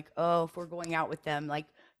people like, oh, if we're going out with them, like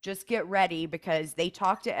just get ready because they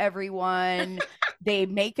talk to everyone, they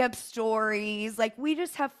make up stories. Like we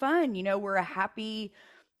just have fun. We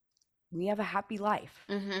have a happy life.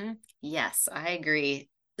 Mm-hmm. Yes, I agree.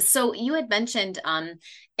 So you had mentioned, and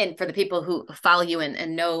for the people who follow you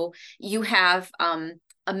and know, you have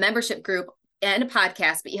a membership group and a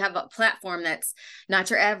podcast, but you have a platform that's not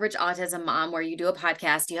your average autism mom, where you do a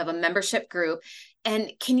podcast, you have a membership group.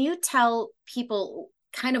 And can you tell people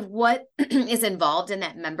kind of what is involved in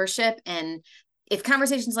that membership, and if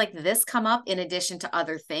conversations like this come up in addition to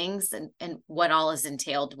other things, and what all is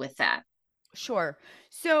entailed with that? Sure.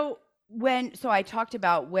 So I talked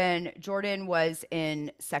about when Jordan was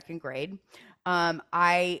in second grade,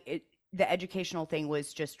 the educational thing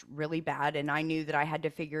was just really bad, and I knew that I had to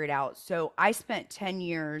figure it out. So I spent 10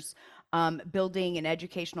 years building an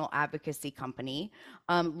educational advocacy company,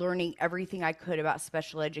 learning everything I could about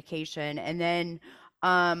special education. And then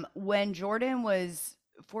when Jordan was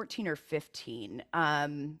 14 or 15,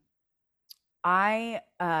 I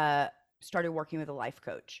started working with a life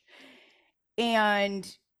coach.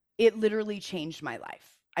 And it literally changed my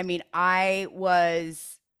life. I mean, I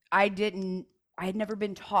had never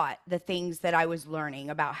been taught the things that I was learning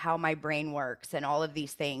about how my brain works and all of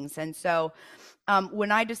these things. And so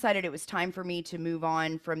when I decided it was time for me to move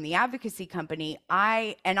on from the advocacy company,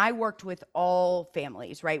 I worked with all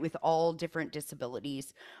families, right, with all different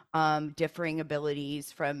disabilities, differing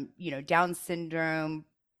abilities from, Down syndrome,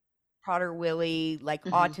 Prader-Willi, like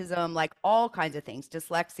Mm-hmm. autism, like all kinds of things,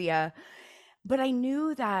 dyslexia. But I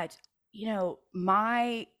knew that,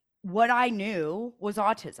 what I knew was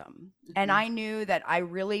autism. And Mm-hmm. I knew that I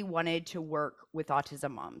really wanted to work with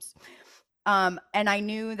autism moms. And I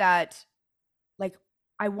knew that like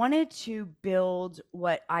I wanted to build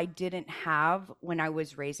what I didn't have when I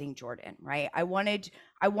was raising Jordan, right? I wanted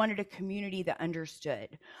a community that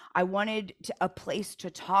understood. I wanted a place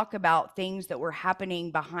to talk about things that were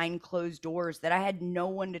happening behind closed doors that I had no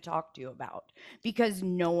one to talk to about, because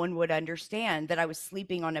no one would understand that I was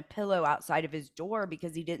sleeping on a pillow outside of his door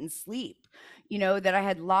because he didn't sleep. That I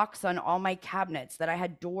had locks on all my cabinets, that I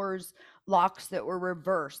had doors locks that were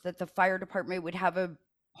reversed, that the fire department would have a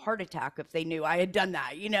heart attack if they knew I had done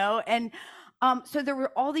that, And so there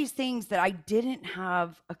were all these things that I didn't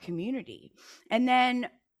have a community. And then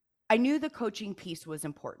I knew the coaching piece was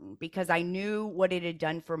important because I knew what it had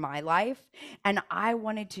done for my life. And I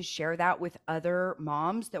wanted to share that with other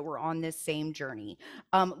moms that were on this same journey,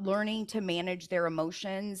 learning to manage their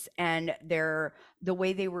emotions and the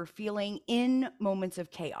way they were feeling in moments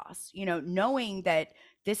of chaos, knowing that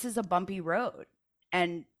this is a bumpy road.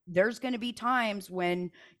 And there's going to be times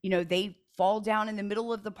when, they fall down in the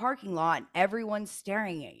middle of the parking lot and everyone's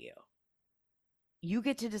staring at you. You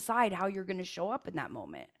get to decide how you're going to show up in that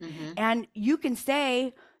moment. Mm-hmm. And you can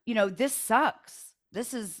say, this sucks.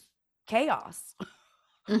 This is chaos.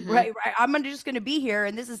 Mm-hmm. Right. I'm just going to be here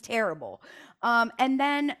and this is terrible. And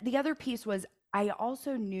then the other piece was, I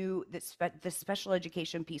also knew that the special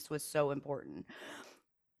education piece was so important.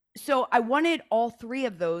 So I wanted all three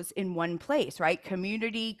of those in one place, right?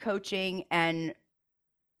 Community, coaching, and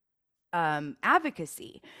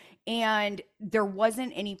advocacy. And there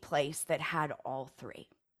wasn't any place that had all three.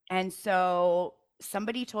 And so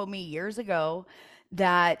somebody told me years ago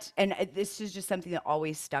that, and this is just something that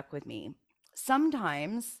always stuck with me.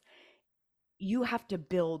 Sometimes you have to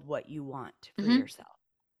build what you want for Mm-hmm. yourself.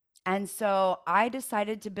 And so I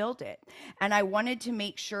decided to build it. And I wanted to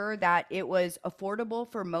make sure that it was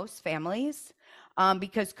affordable for most families,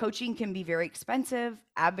 because coaching can be very expensive.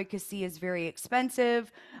 Advocacy is very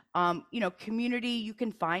expensive. Community, you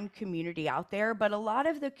can find community out there, but a lot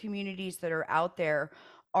of the communities that are out there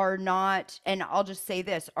are not, and I'll just say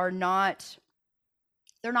this, they're not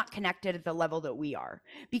connected at the level that we are,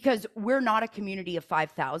 because we're not a community of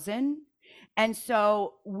 5,000. And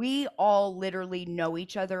so we all literally know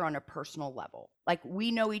each other on a personal level. Like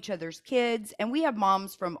we know each other's kids, and we have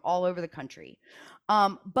moms from all over the country.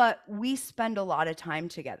 But we spend a lot of time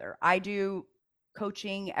together. I do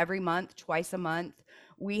coaching every month, twice a month.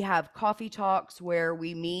 We have coffee talks where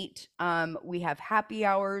we meet. We have happy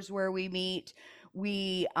hours where we meet.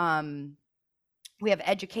 We We have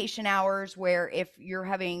education hours where if you're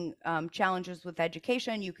having challenges with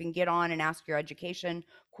education, you can get on and ask your education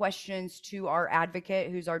questions to our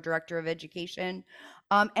advocate, who's our director of education.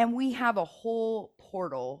 And we have a whole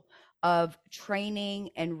portal of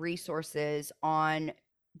training and resources on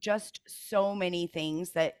just so many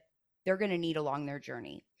things that they're going to need along their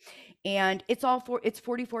journey. And it's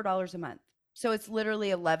 $44 a month. So it's literally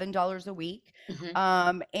 $11 a week.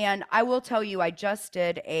 And I will tell you, I just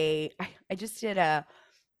did a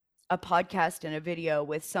podcast and a video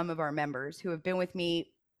with some of our members who have been with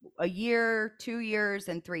me a year, 2 years,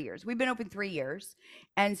 and 3 years. We've been open 3 years.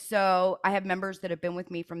 And so I have members that have been with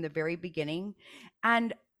me from the very beginning.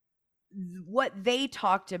 And what they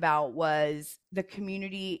talked about was the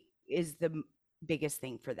community is the biggest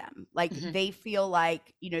thing for them. Like they feel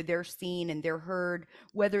like, they're seen and they're heard,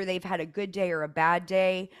 whether they've had a good day or a bad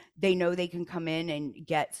day. They know they can come in and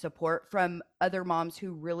get support from other moms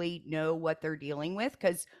who really know what they're dealing with,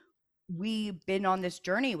 because we've been on this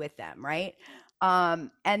journey with them, right? And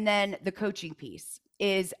then the coaching piece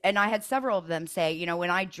is, and I had several of them say, when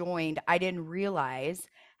I joined, I didn't realize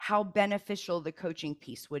how beneficial the coaching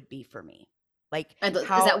piece would be for me. Like, is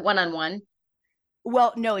that one-on-one?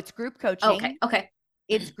 Well, no, it's group coaching. Okay.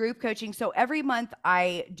 It's group coaching. So every month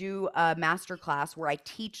I do a master class where I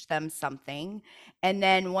teach them something. And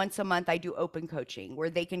then once a month I do open coaching where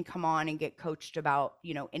they can come on and get coached about,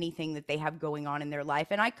 anything that they have going on in their life.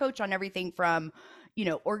 And I coach on everything from,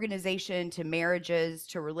 organization to marriages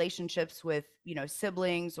to relationships with,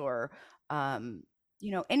 siblings or,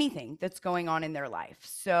 anything that's going on in their life.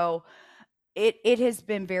 So it has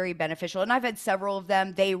been very beneficial. And I've had several of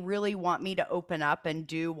them. They really want me to open up and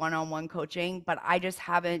do one-on-one coaching, but I just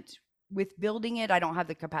haven't, with building it, I don't have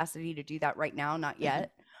the capacity to do that right now, not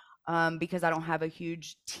yet, because I don't have a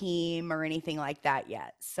huge team or anything like that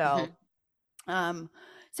yet. So,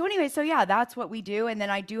 so anyway, so yeah, that's what we do. And then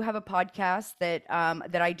I do have a podcast that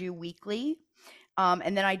I do weekly.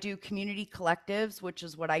 And then I do community collectives, which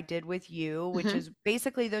is what I did with you, which is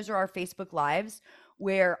basically, those are our Facebook Lives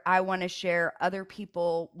where I want to share other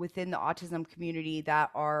people within the autism community that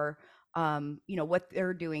are, what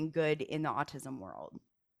they're doing good in the autism world.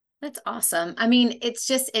 That's awesome. I mean, it's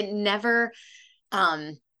just, it never,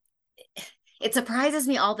 it surprises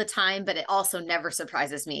me all the time, but it also never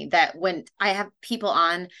surprises me that when I have people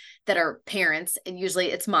on that are parents, and usually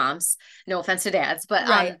it's moms, no offense to dads,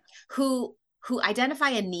 but who identify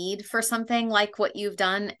a need for something like what you've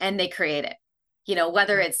done and they create it.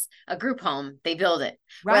 Whether it's a group home, they build it,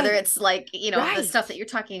 whether it's like, the stuff that you're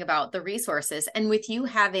talking about, the resources. And with you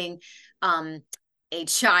having a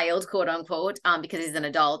child, quote unquote, because he's an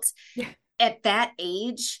adult, at that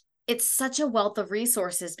age, it's such a wealth of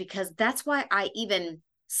resources, because that's why I even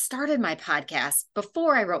started my podcast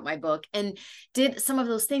before I wrote my book and did some of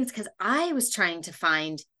those things, because I was trying to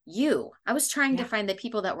find you. I was trying to find the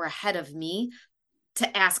people that were ahead of me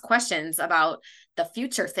to ask questions about the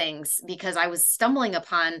future things, because I was stumbling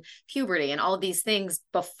upon puberty and all of these things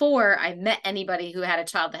before I met anybody who had a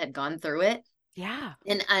child that had gone through it. Yeah.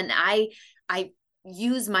 And I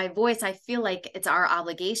use my voice. I feel like it's our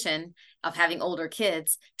obligation of having older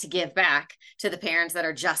kids to give back to the parents that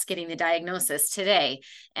are just getting the diagnosis today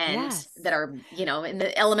and that are, in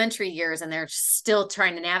the elementary years, and they're still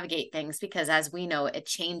trying to navigate things, because as we know, it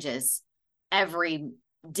changes every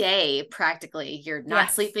day. Practically, you're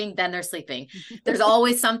not sleeping, then they're sleeping. There's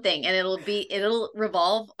always something, and it'll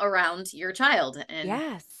revolve around your child. And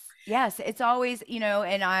yes, it's always,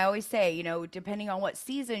 and I always say, depending on what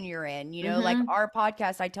season you're in, like our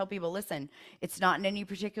podcast, I tell people, listen, it's not in any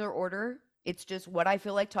particular order. It's just what I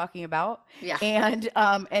feel like talking about.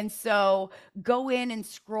 And so go in and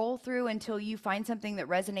scroll through until you find something that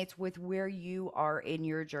resonates with where you are in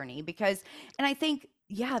your journey. Because, and I think,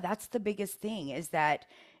 that's the biggest thing, is that,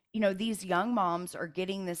 these young moms are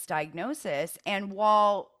getting this diagnosis. And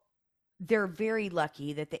while they're very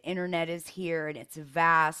lucky that the internet is here and it's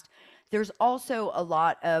vast, there's also a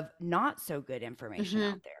lot of not so good information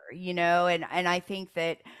out there, and I think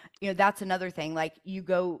that, that's another thing. Like, you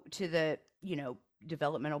go to the,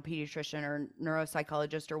 developmental pediatrician or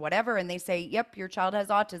neuropsychologist or whatever, and they say, yep, your child has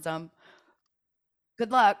autism.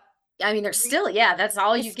 Good luck. I mean, there's still, that's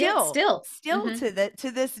all you get still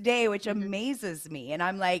to this day, which amazes me. And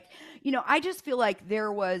I'm like, I just feel like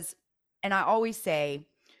there was, and I always say,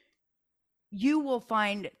 you will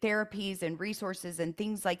find therapies and resources and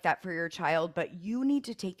things like that for your child, but you need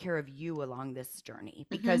to take care of you along this journey,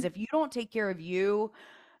 because if you don't take care of you,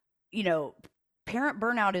 parent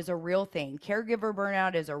burnout is a real thing. Caregiver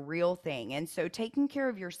burnout is a real thing. And so taking care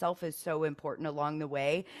of yourself is so important along the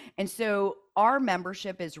way. And so our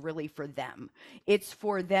membership is really for them. It's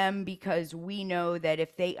for them because we know that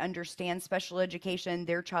if they understand special education,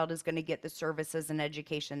 their child is going to get the services and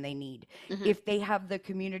education they need. Mhm. If they have the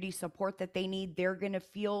community support that they need, they're going to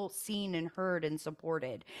feel seen and heard and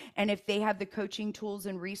supported. And if they have the coaching tools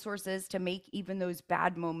and resources to make even those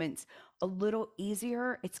bad moments a little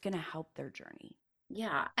easier, it's going to help their journey.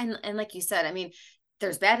 Yeah. And like you said, I mean,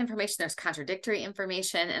 there's bad information, there's contradictory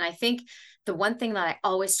information. And I think the one thing that I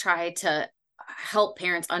always try to help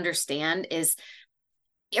parents understand is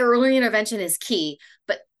early intervention is key,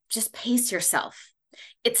 but just pace yourself.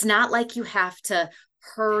 It's not like you have to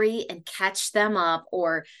hurry and catch them up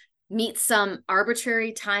or meet some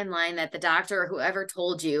arbitrary timeline that the doctor or whoever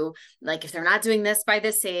told you, like if they're not doing this by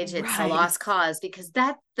this age, it's a Right. lost cause, because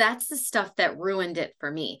that's the stuff that ruined it for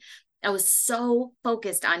me. I was so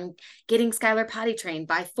focused on getting Skylar potty trained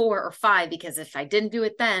by 4 or 5, because if I didn't do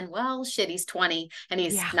it then, well, shit, he's 20 and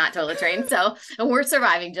he's Yeah. not toilet trained. So, and we're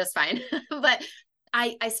surviving just fine. But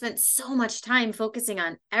I spent so much time focusing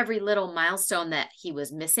on every little milestone that he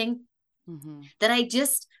was missing, Mhm. that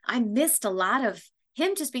I missed a lot of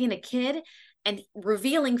him just being a kid and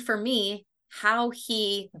revealing for me how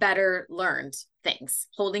he better learned things,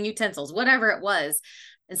 holding utensils, whatever it was.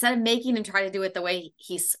 Instead of making him try to do it the way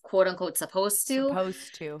he's quote unquote supposed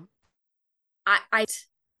to, I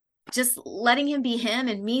just letting him be him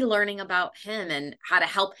and me learning about him and how to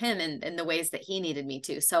help him in the ways that he needed me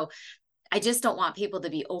to. So I just don't want people to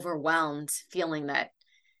be overwhelmed feeling that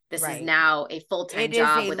this is Right. now a full-time It is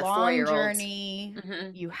job a with a long 4-year-old. journey.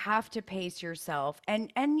 Mhm. You have to pace yourself.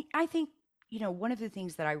 And I think, one of the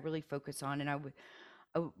things that I really focus on, and I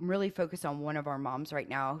really focus on one of our moms right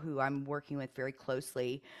now who I'm working with very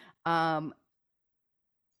closely,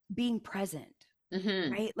 being present.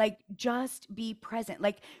 Mhm. Right? Like, just be present.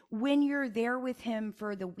 Like, when you're there with him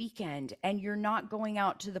for the weekend and you're not going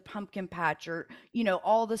out to the pumpkin patch or,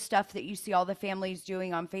 all the stuff that you see all the families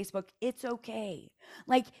doing on Facebook, it's okay.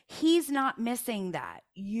 Like, he's not missing that.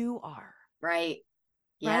 You are. Right.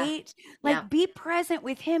 Yeah. Right? Yeah. Like, be present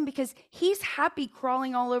with him because he's happy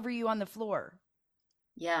crawling all over you on the floor.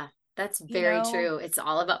 Yeah. That's You very know, true. It's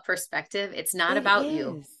all about perspective. It's not it about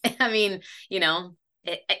you. is. I mean,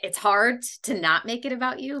 it's hard to not make it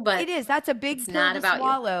about you, but It is. That's a big it's pill not to about you.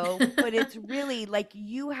 swallow, but it's really like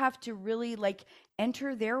you have to really like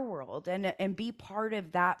enter their world and be part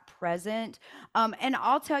of that present. And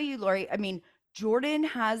I'll tell you, Lori, I mean, Jordan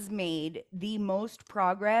has made the most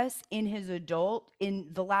progress in his adult in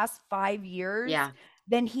the last 5 years Yeah.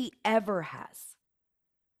 than he ever has.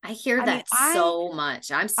 I hear I mean, that so much.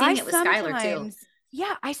 I'm I seeing it with Skylar too.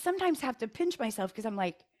 I sometimes have to pinch myself because I'm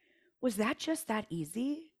like, was that just that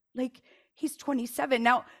easy? Like, he's 27.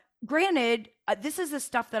 Now, granted, this is the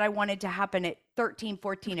stuff that I wanted to happen at 13,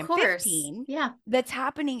 14, Of and course. 15 Yeah. that's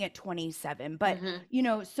happening at 27. But,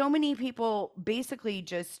 Mhm. So many people basically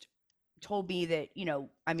just told me that,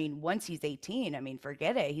 I mean, once he's 18, I mean,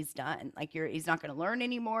 forget it. He's done. Like, he's not going to learn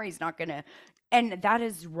anymore. He's not going to, and that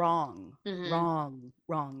is wrong, Mhm.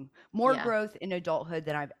 wrong. More Yeah. growth in adulthood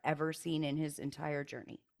than I've ever seen in his entire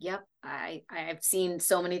journey. Yep. I've seen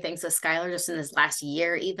so many things with Skylar just in this last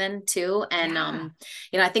year even too. And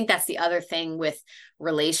Yeah. I think that's the other thing with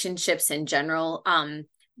relationships in general.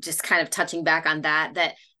 Just kind of touching back on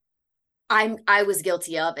that I was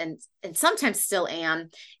guilty of and sometimes still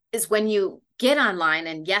am, is when you get online,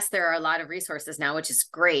 and yes, there are a lot of resources now, which is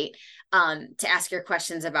great, to ask your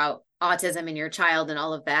questions about autism in your child and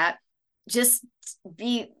all of that. Just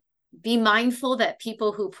be mindful that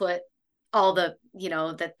people who put all the,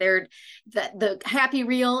 that they're that the happy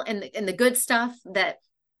reel and the good stuff, that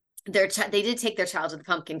they did take their child to the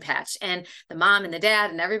pumpkin patch and the mom and the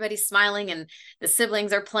dad and everybody's smiling and the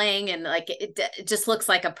siblings are playing and like it just looks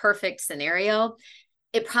like a perfect scenario.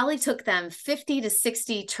 It probably took them 50 to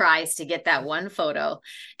 60 tries to get that one photo,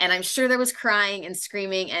 and I'm sure there was crying and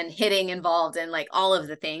screaming and hitting involved and like all of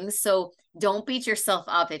the things. So don't beat yourself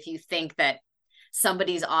up if you think that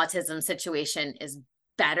somebody's autism situation is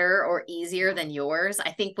better or easier than yours.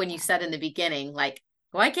 I think when you said in the beginning, like,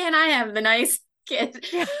 why can't I have the nice kid?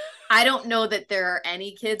 Yeah. I don't know that there are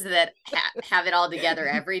any kids that have it all together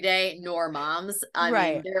every day, nor moms. I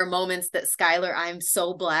mean, there are moments that Skylar, I'm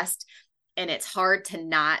so blessed, and it's hard to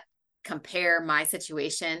not compare my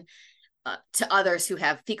situation to others who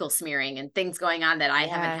have fecal smearing and things going on that I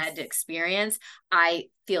haven't had to experience. I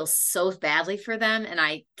feel so badly for them, and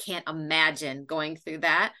I can't imagine going through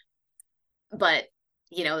that. But,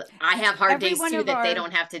 I have hard days too that they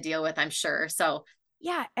don't have to deal with, I'm sure. So,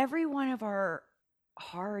 yeah, every one of our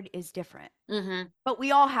hard is different, mm-hmm. but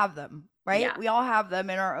we all have them, right? Yeah. We all have them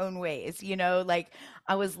in our own ways. Like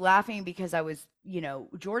I was laughing because I was,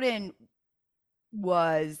 Jordan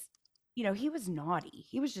was, he was naughty.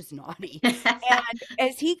 He was just naughty. And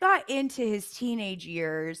as he got into his teenage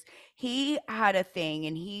years, he had a thing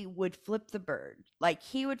and he would flip the bird. Like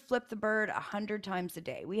he would flip the bird 100 times a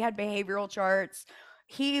day. We had behavioral charts.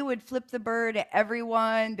 He would flip the bird at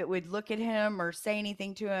everyone that would look at him or say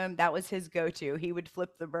anything to him. That was his go-to. He would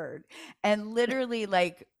flip the bird. And literally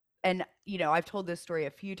and I've told this story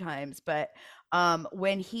a few times, but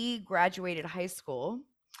when he graduated high school,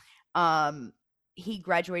 he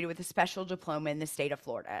graduated with a special diploma in the state of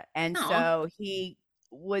Florida. And so he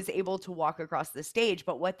was able to walk across the stage.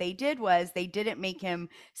 But what they did was they didn't make him,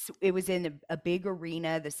 it was in a big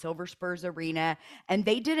arena, the Silver Spurs Arena, and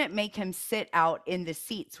they didn't make him sit out in the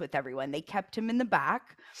seats with everyone. They kept him in the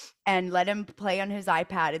back and let him play on his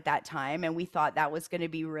iPad at that time. And we thought that was going to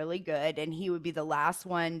be really good. And he would be the last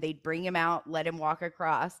one. They'd bring him out, let him walk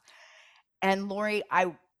across. And Lori,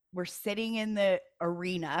 we're sitting in the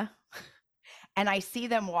arena and I see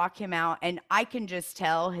them walk him out and I can just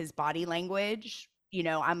tell his body language,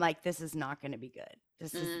 I'm like, this is not going to be good.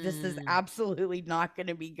 This is absolutely not going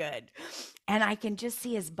to be good. And I can just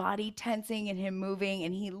see his body tensing and him moving.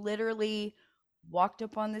 And he literally walked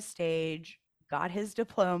up on the stage, got his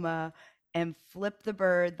diploma, and flipped the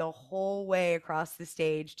bird the whole way across the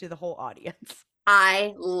stage to the whole audience.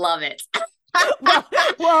 I love it.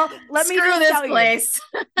 well, let me just this tell place.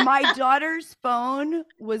 You, my daughter's phone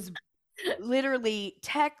was literally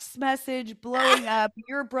text message blowing up.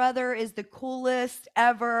 Your brother is the coolest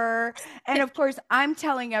ever. And of course, I'm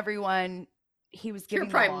telling everyone he was giving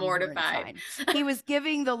the Longhorn sign. He was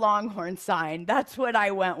giving the Longhorn sign. That's what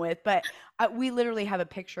I went with. But we literally have a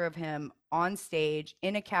picture of him on stage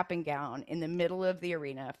in a cap and gown in the middle of the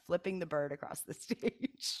arena, flipping the bird across the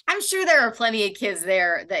stage. I'm sure there are plenty of kids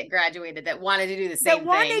there that graduated that wanted to do the same thing. That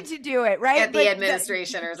wanted to do it, right? At the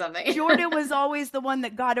administration or something. Jordan was always the one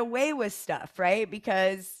that got away with stuff, right?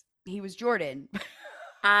 Because he was Jordan.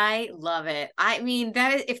 I love it. I mean,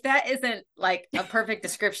 if that isn't like a perfect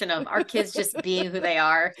description of our kids just being who they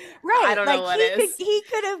are, right? I don't know what is. He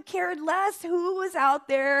could have cared less who was out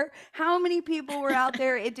there, how many people were out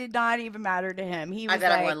there. It did not even matter to him. He was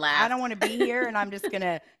like, I don't want to be here, and I'm just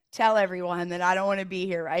gonna tell everyone that I don't want to be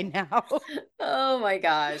here right now. Oh my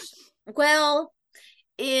gosh. Well,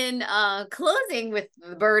 in closing with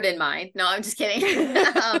the bird in mind. No, I'm just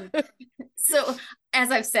kidding. So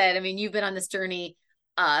as I've said, I mean, you've been on this journey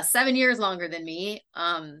 7 years longer than me.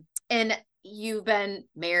 And you've been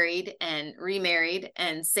married and remarried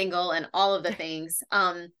and single and all of the things.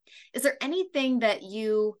 Is there anything that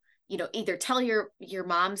you either tell your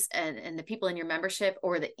moms and the people in your membership,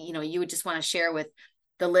 or that, you would just want to share with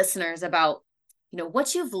the listeners about,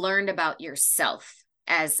 what you've learned about yourself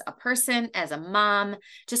as a person, as a mom,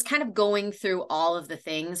 just kind of going through all of the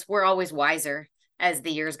things? We're always wiser as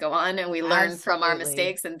the years go on and we learn from our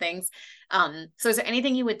mistakes and things. So is there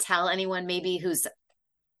anything you would tell anyone maybe who's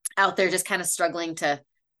out there just kind of struggling to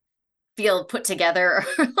feel put together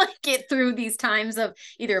or like get through these times of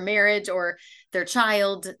either marriage or their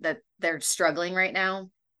child that they're struggling right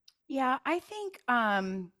now? Yeah, I think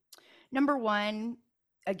number one,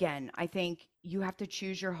 again, I think you have to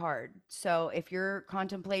choose your heart. So if you're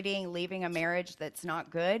contemplating leaving a marriage that's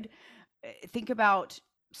not good, think about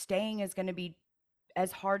staying is going to be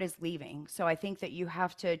as hard as leaving. So I think that you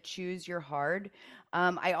have to choose your hard.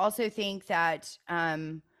 I also think that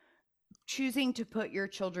choosing to put your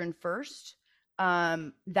children first,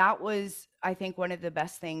 that was, I think, one of the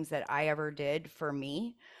best things that I ever did for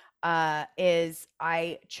me, is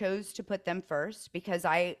I chose to put them first because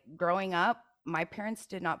growing up, my parents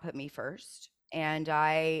did not put me first. And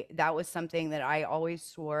that was something that I always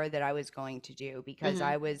swore that I was going to do because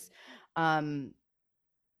I was,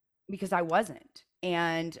 because I wasn't.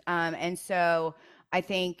 And so I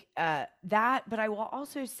think that, but I will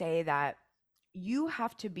also say that you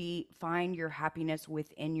have to find your happiness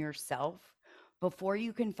within yourself before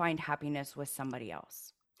you can find happiness with somebody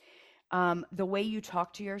else. The way you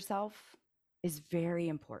talk to yourself is very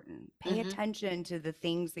important. Pay attention to the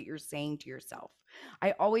things that you're saying to yourself.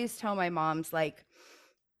 I always tell my moms, like,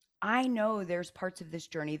 I know there's parts of this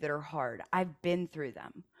journey that are hard. I've been through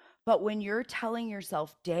them. But when you're telling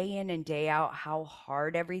yourself day in and day out how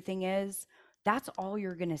hard everything is, that's all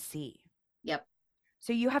you're going to see. Yep.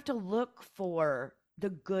 So you have to look for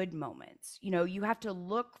the good moments. You have to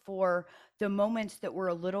look for the moments that were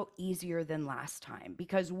a little easier than last time,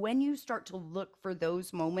 because when you start to look for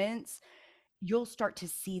those moments, you'll start to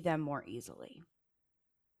see them more easily.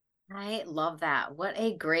 I love that. What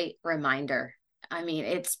a great reminder. I mean,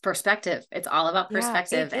 it's perspective. It's all about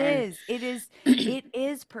perspective. It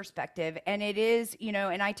is perspective. And it is,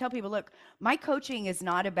 and I tell people, look, my coaching is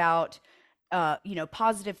not about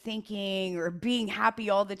positive thinking or being happy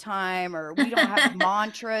all the time, or we don't have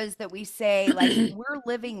mantras that we say. Like, we're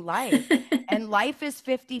living life, and life is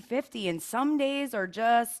 50-50, and some days are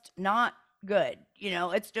just not good.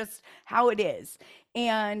 It's just how it is.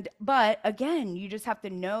 But again, you just have to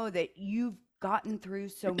know that you've gotten through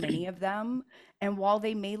so many of them. And while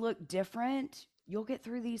they may look different, you'll get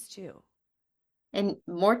through these too. And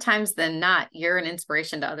more times than not, you're an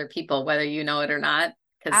inspiration to other people, whether you know it or not,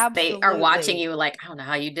 because they are watching you like, I don't know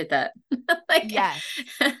how you did that. Yes.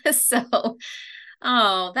 So,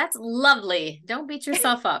 that's lovely. Don't beat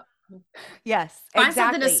yourself up. Yes. Find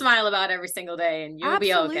something to smile about every single day and you'll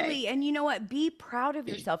be okay. Absolutely. And you know what? Be proud of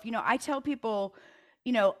yourself. I tell people,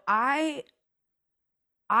 I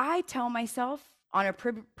tell myself on a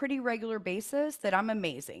pretty regular basis that I'm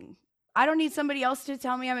amazing. I don't need somebody else to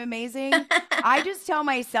tell me I'm amazing. I just tell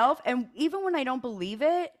myself, and even when I don't believe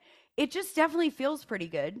it, it just definitely feels pretty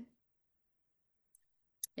good.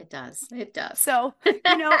 It does. It does. So,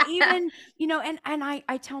 even, and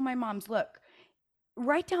I tell my moms, look,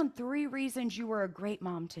 write down 3 reasons you were a great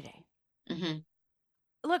mom today. Mm-hmm.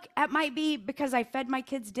 Look, it might be because I fed my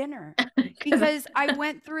kids dinner, because I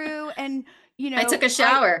went through and, I took a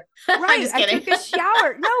shower. Right. I took a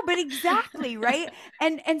shower. No, but exactly. Right.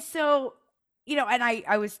 And so, and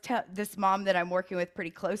I was this mom that I'm working with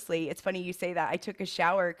pretty closely. It's funny you say that. I took a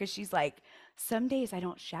shower because she's like, some days I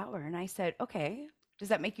don't shower. And I said, okay, does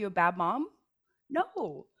that make you a bad mom?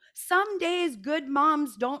 No. Some days good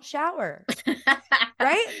moms don't shower.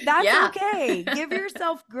 Right? That's okay. Give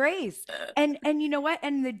yourself grace. And you know what?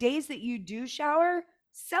 And the days that you do shower,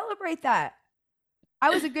 celebrate that. I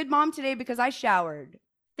was a good mom today because I showered.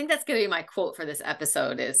 I think that's going to be my quote for this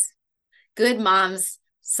episode is, good moms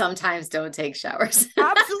sometimes don't take showers.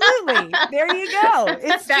 Absolutely. There you go.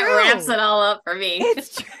 It's that true. wraps it all up for me.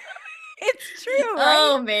 It's true. It's true. Right?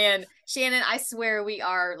 Oh man, Shannon, I swear we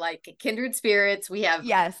are like kindred spirits. We have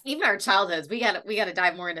even our childhoods. We got to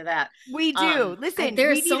dive more into that. We do. Listen,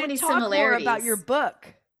 there's so many similarities more about your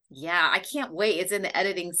book. Yeah, I can't wait. It's in the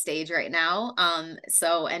editing stage right now.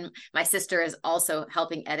 And my sister is also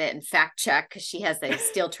helping edit and fact check because she has the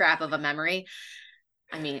steel trap of a memory.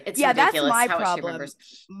 I mean, it's ridiculous. That's my how problem.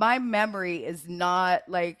 My memory is not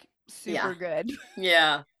like super good.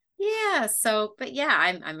 Yeah. Yeah. So, but yeah,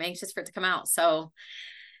 I'm anxious for it to come out. So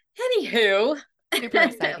anywho, super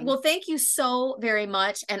exciting. Well, thank you so very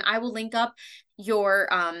much. And I will link up your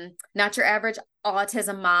Not Your Average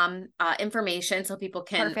Autism Mom information so people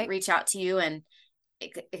can reach out to you and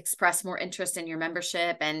express more interest in your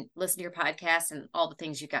membership and listen to your podcast and all the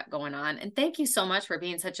things you got going on. And thank you so much for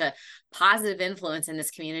being such a positive influence in this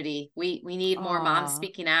community. We need more moms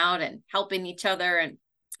speaking out and helping each other and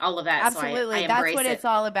all of that. Absolutely. So that's what it's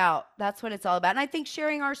all about. That's what it's all about. And I think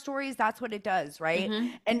sharing our stories, that's what it does. Right.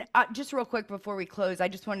 Mm-hmm. And just real quick before we close, I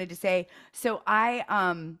just wanted to say, so I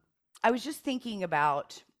was just thinking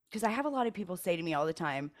about, because I have a lot of people say to me all the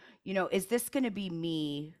time, is this going to be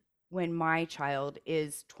me when my child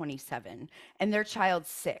is 27 and their child's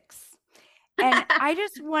 6? And I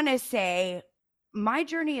just want to say, my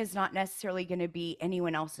journey is not necessarily going to be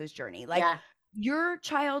anyone else's journey. Like, your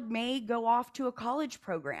child may go off to a college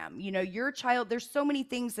program, your child, there's so many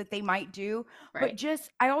things that they might do, but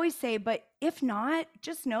I always say, but if not,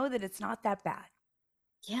 just know that it's not that bad.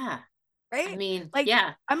 Yeah. Right. I mean,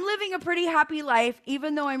 I'm living a pretty happy life,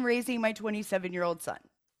 even though I'm raising my 27-year-old son.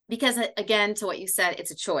 Because again, to what you said,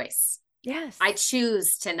 it's a choice. Yes. I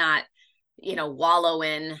choose to not, wallow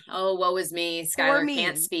in, oh, woe is me. Skylar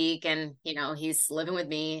can't speak and, he's living with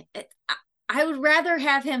me. I would rather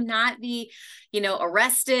have him not be,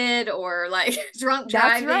 arrested or like drunk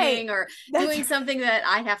driving or doing something that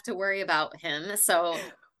I have to worry about him. So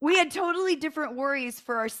we had totally different worries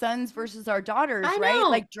for our sons versus our daughters, right?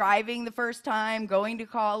 Like driving the first time, going to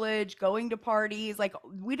college, going to parties. Like,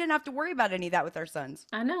 we didn't have to worry about any of that with our sons.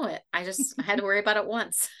 I know it. I had to worry about it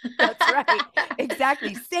once. That's right.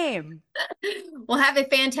 Exactly. Same. Well, have a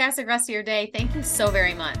fantastic rest of your day. Thank you so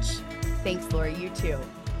very much. Thanks, Lori. You too.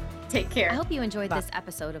 Take care. I hope you enjoyed this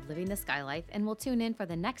episode of Living the Sky Life, and we'll tune in for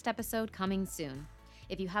the next episode coming soon.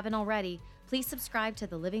 If you haven't already, please subscribe to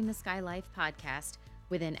the Living the Sky Life podcast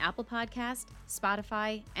within Apple Podcast,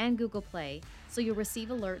 Spotify, and Google Play, so you'll receive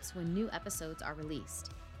alerts when new episodes are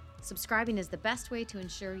released. Subscribing is the best way to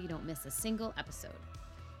ensure you don't miss a single episode.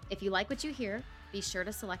 If you like what you hear, be sure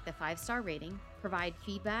to select the 5-star rating, provide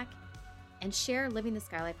feedback, and share Living the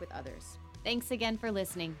Sky Life with others. Thanks again for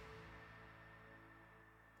listening.